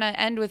you want to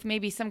end with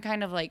maybe some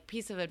kind of like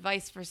piece of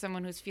advice for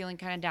someone who's feeling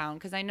kind of down,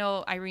 because I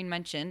know Irene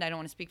mentioned, I don't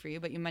want to speak for you,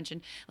 but you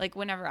mentioned like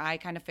whenever I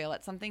kind of fail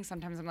at something,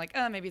 sometimes I'm like,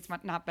 maybe it's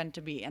not meant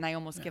to be, and I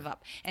almost give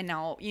up. And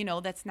now,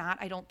 that's not,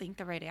 I don't think,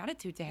 the right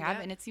attitude to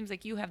have. And it seems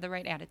like you have the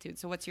right attitude.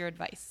 So what's your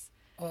advice?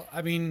 Well,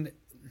 I mean,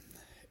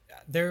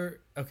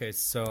 okay,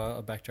 so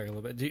I'll backtrack a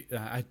little bit.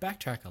 I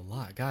backtrack a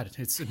lot. God,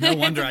 it's no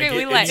wonder I get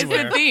anywhere. It's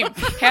a theme.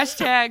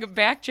 Hashtag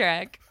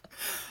backtrack.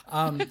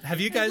 Have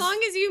you guys? As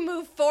long as you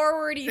move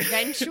forward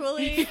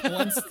eventually.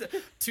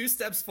 Two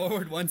steps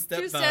forward, one step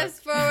back. 2 steps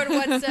forward,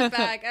 1 step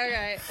back. All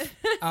right.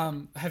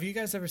 Have you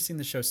guys ever seen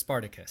the show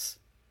Spartacus?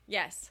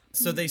 Yes.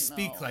 So they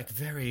speak like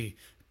very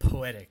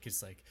poetic.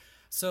 It's like,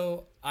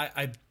 so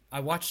I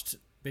watched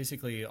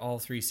basically all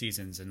 3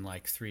 seasons in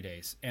like 3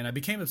 days, and I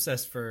became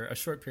obsessed for a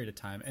short period of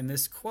time. And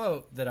this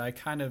quote that I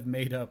kind of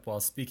made up while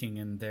speaking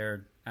in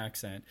their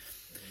accent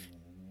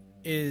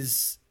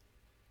is,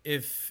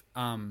 if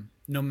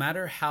no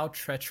matter how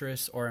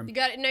treacherous or you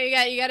got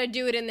to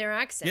do it in their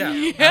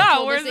accent.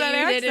 Yeah, where's that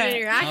accent? You did it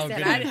in your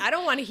accent. I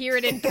don't want to hear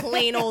it in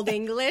plain old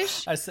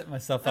English. I set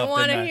myself up.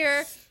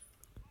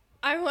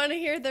 I want to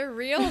hear the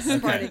real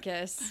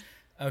Spartacus.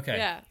 Okay.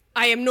 Yeah.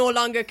 I am no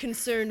longer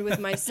concerned with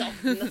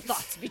myself and the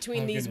thoughts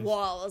between these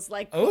walls.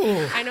 Like,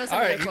 I know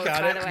some of the quotes,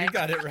 by the way. You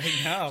got it right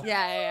now.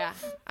 Yeah.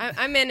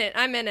 I'm in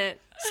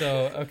it.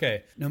 So,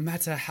 okay. No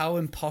matter how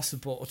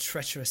impossible or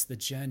treacherous the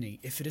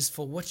journey, if it is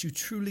for what you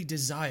truly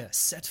desire,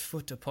 set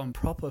foot upon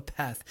proper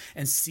path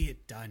and see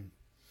it done.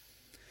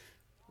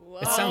 Whoa.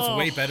 It sounds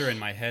way better in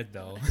my head,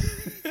 though.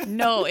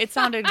 No, it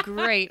sounded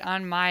great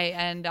on my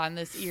end, on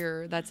this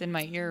ear that's in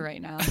my ear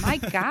right now. My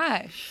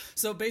gosh.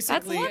 So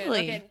basically, that's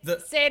lovely.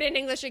 Okay. Say it in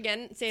English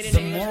again. Say it in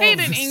English. Say it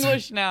in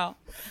English now.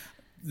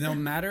 No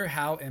matter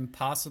how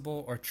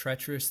impossible or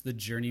treacherous the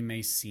journey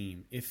may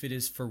seem, if it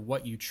is for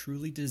what you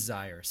truly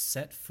desire,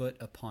 set foot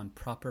upon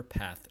proper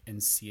path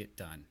and see it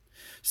done.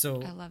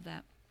 So I love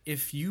that.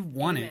 If you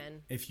want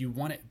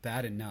it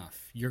bad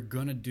enough, you're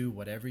going to do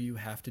whatever you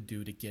have to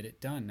do to get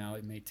it done. Now,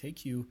 it may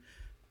take you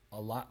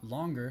a lot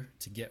longer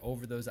to get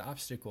over those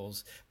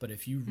obstacles, but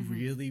if you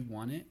really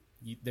want it,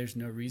 there's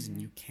no reason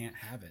you can't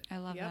have it. I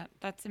love that.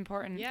 That's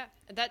important. Yeah,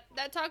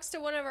 that talks to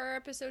one of our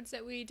episodes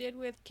that we did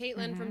with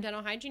Caitlin from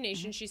Dental Hygiene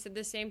Nation. She said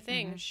the same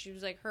thing. She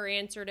was like, her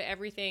answer to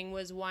everything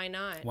was, why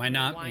not? Why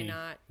not Why me?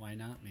 not? Why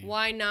not me?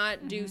 Why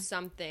not do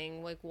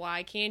something? Like,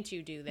 why can't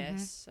you do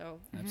this? So,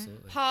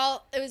 Absolutely.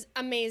 Paul, it was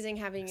amazing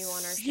having you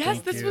on our show.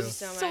 Yes, this you. was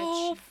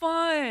so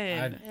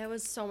fun. It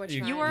was so much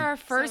fun. You were our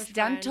first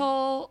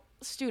dental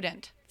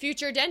student.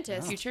 Future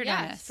dentist. Future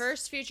yeah, dentist.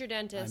 First future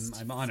dentist.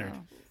 I'm honored.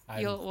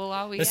 We'll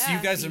always.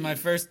 You guys are my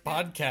first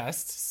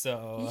podcast,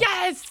 so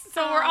yes.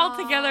 So we're all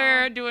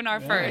together doing our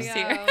first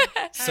here.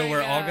 So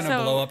we're all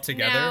gonna blow up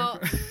together, now,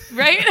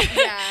 right?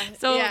 Yeah.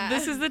 So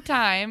this is the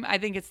time. I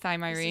think it's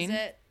time, Irene. This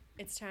is it.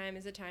 It's time.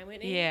 Is it time,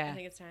 Whitney? Yeah. I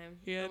think it's time.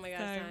 Yeah, oh my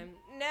God, it's it's time.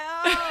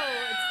 No,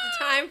 it's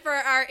the time for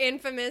our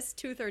infamous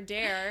Tooth or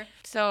Dare.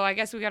 So I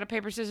guess we got a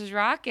paper, scissors,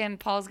 rock, and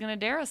Paul's gonna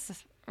dare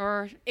us.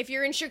 Or if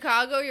you're in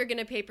Chicago, you're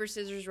gonna paper,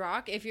 scissors,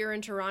 rock. If you're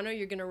in Toronto,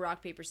 you're gonna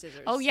rock, paper,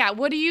 scissors. Oh yeah,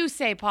 what do you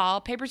say,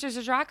 Paul? Paper,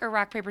 scissors, rock, or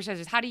rock, paper,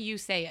 scissors? How do you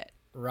say it?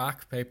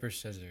 rock, paper,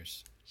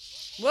 scissors.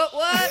 What?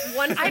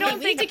 One. I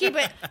don't think to keep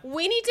it.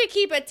 We need to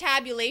keep a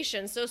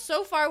tabulation.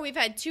 So far we've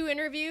had 2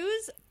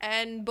 interviews,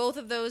 and both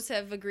of those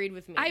have agreed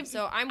with me.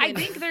 So I'm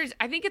winning.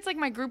 I think it's like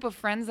my group of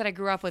friends that I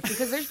grew up with,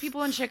 because there's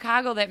people in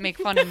Chicago that make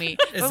fun of me.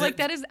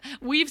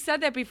 We've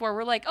said that before.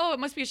 We're like, oh, it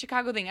must be a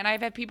Chicago thing, and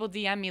I've had people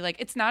DM me like,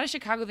 it's not a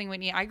Chicago thing,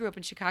 Whitney. I grew up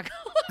in Chicago.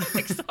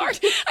 Like, sorry.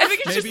 I think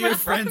it's maybe just your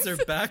friends are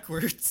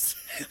backwards.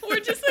 We're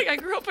just like, I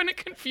grew up in a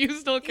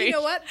confused location. You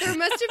know what? There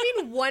must have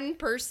been one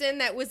person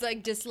that was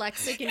like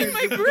dyslexic in your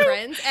my group of group.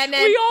 friends, and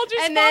then We all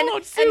just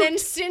followed suit. and then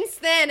since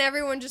then,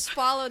 everyone just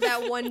followed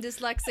that one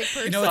dyslexic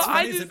person. You know what's So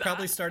funny I is it just-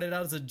 probably started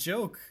out as a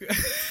joke. That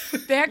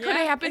could have Yeah,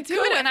 happened it too.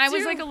 could have And I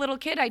was too. like a little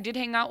kid. I did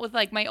hang out with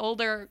like my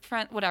older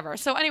friend, whatever.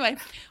 So anyway,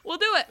 we'll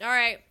do it. All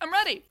right, I'm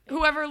ready.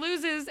 Whoever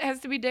loses has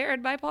to be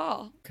dared by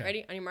Paul. Okay.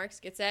 ready? On your marks,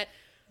 get set.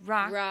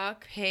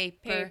 Rock,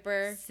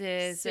 Paper,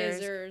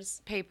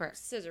 scissors, paper.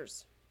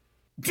 scissors.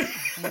 There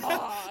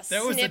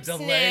was Snip, a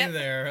delay snip.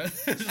 there.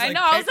 It's I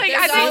know, I was like,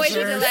 There's I think always a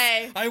she-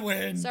 delay. I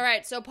win. So, all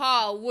right. So,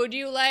 Paul, would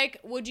you like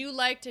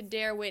to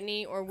dare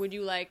Whitney, or would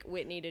you like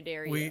Whitney to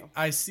dare you?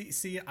 I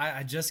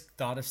I just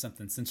thought of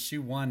something since she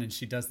won and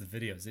she does the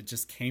videos. It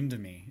just came to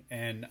me,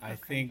 and I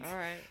think all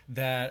right.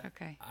 that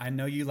Okay. I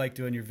know you like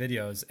doing your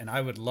videos, and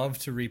I would love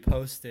to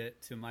repost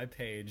it to my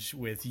page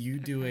with you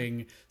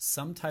doing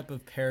some type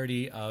of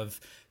parody of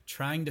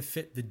trying to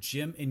fit the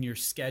gym in your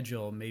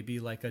schedule, maybe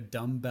like a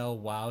dumbbell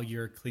while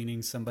you're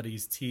cleaning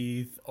somebody's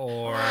teeth,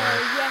 or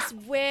Oh, yes,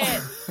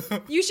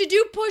 Whit. You should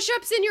do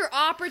push-ups in your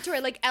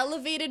operatory, like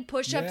elevated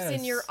push-ups in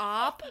Yes. your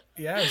op.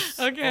 yes,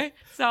 Okay,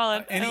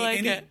 solid. any, I like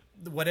any it.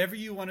 whatever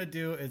you want to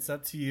do, it's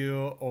up to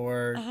you,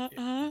 or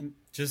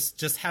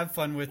just have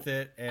fun with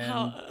it, and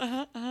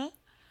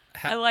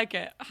I like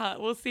it.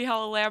 We'll see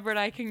how elaborate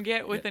I can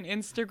get with an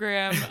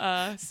Instagram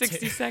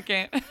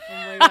 60-second. Oh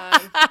my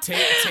god. tape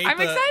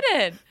I'm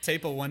excited.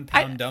 Tape a 1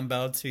 pound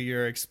dumbbell to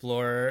your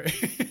Explorer.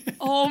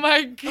 Oh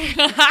my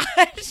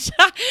gosh.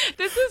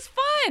 This is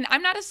fun.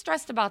 I'm not as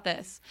stressed about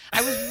this.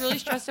 I was really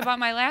stressed about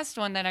my last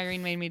one that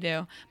Irene made me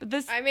do. But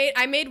this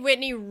I made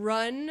Whitney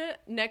run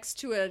next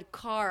to a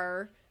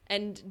car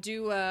and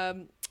do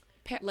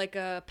like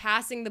a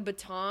passing the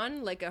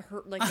baton, like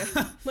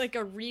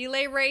a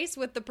relay race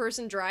with the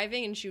person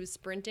driving, and she was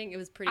sprinting. It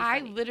was pretty I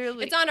funny.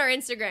 literally- It's on our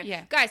Instagram.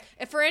 Yeah. Guys,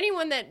 if for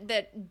anyone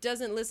that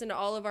doesn't listen to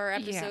all of our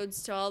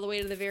episodes to all the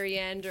way to the very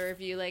end, or if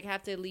you like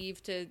have to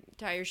leave to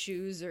tie your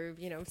shoes or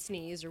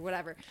sneeze or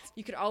whatever,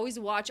 you could always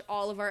watch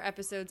all of our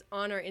episodes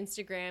on our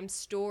Instagram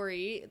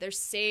story. They're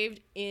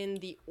saved in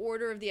the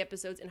order of the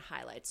episodes and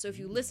highlights. So if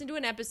you listen to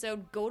an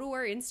episode, go to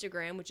our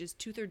Instagram, which is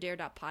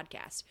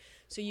truthdare.podcast,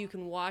 so you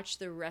can watch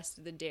the rest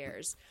of the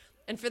dares.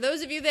 And for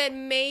those of you that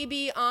may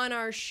be on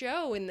our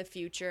show in the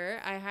future,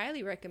 I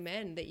highly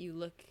recommend that you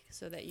look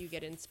so that you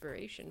get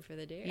inspiration for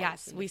the dares.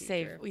 Yes, in the we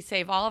future.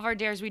 save all of our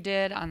dares we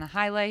did on the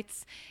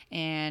highlights,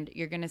 and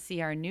you're gonna see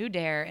our new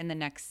dare in the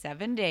next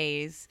 7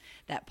 days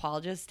that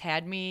Paul just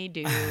had me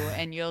do,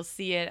 and you'll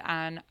see it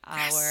on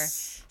our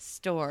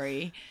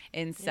story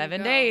in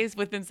 7 go. days.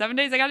 Within 7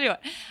 days, I gotta do it.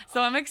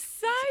 So I'm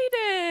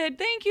excited.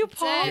 Thank you,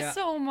 Paul, it.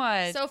 so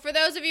much. So for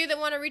those of you that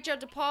want to reach out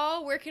to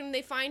Paul, where can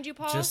they find you,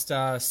 Paul? Just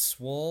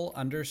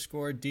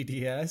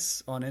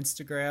swole_DDS on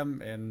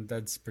Instagram, and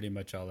that's pretty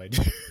much all I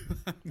do.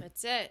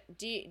 That's it.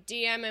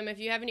 DM him if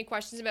you have any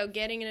questions about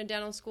getting into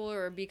dental school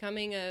or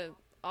becoming a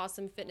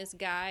awesome fitness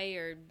guy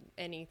or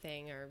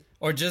anything,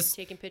 or just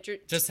taking pictures.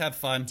 have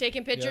fun.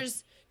 Taking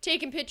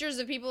pictures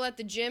of people at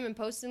the gym and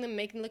posting them,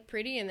 making them look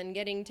pretty, and then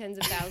getting tens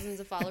of thousands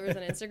of followers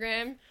on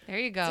Instagram. There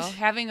you go.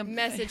 Having a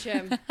Message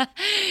him.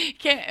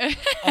 Can't-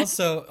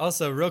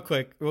 Also, real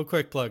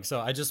quick plug. So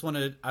I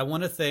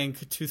want to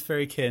thank Tooth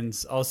Fairy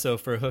Kins also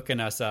for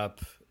hooking us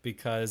up,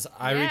 because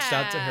I reached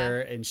out to Yeah.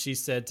 her and she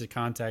said to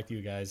contact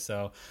you guys.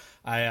 So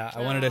I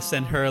wanted to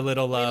send her a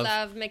little We love.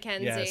 love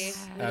Mackenzie.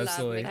 Yes, We love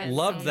absolutely. Mackenzie.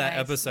 Loved so that nice.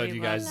 episode, We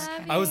you guys. love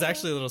I was you.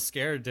 actually a little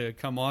scared to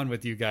come on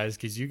with you guys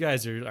because you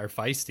guys are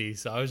feisty.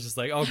 So I was just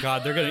like, oh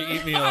God, they're going to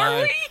eat me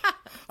alive.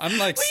 I'm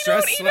like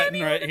stress don't eat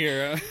sweating anyone. right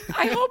here.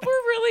 I hope we're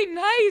really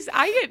nice.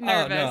 I get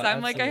nervous. no,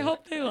 I'm like, I absolutely.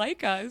 hope they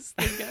like us.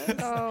 I guess.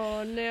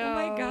 Oh no! Oh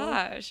my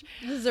gosh.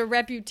 This is a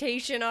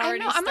reputation I already.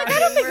 know. I'm like, started. I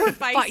don't think We're we're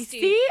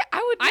feisty.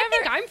 I would never. I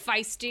think I'm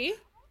feisty.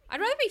 I'd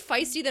rather be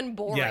feisty than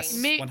boring. Yes,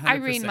 May- 100%.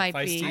 Irene might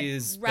be. Feisty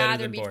is better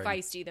Rather than be boring.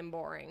 feisty than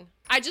boring.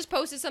 I just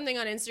posted something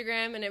on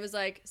Instagram and it was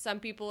like, some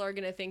people are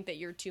gonna think that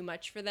you're too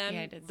much for them.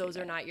 Yeah, I did see Those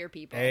are that. not your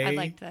people. I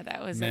liked that.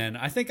 That was Man,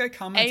 I think I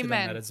commented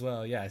Amen. on that as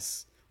well.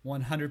 Yes,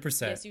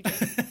 100%. Yes, you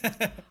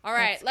did. All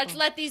right, let's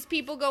let these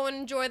people go and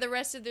enjoy the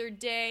rest of their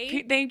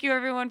day. Thank you,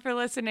 everyone, for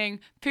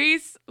listening.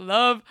 Peace,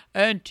 love,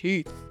 and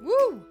teeth.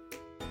 Woo!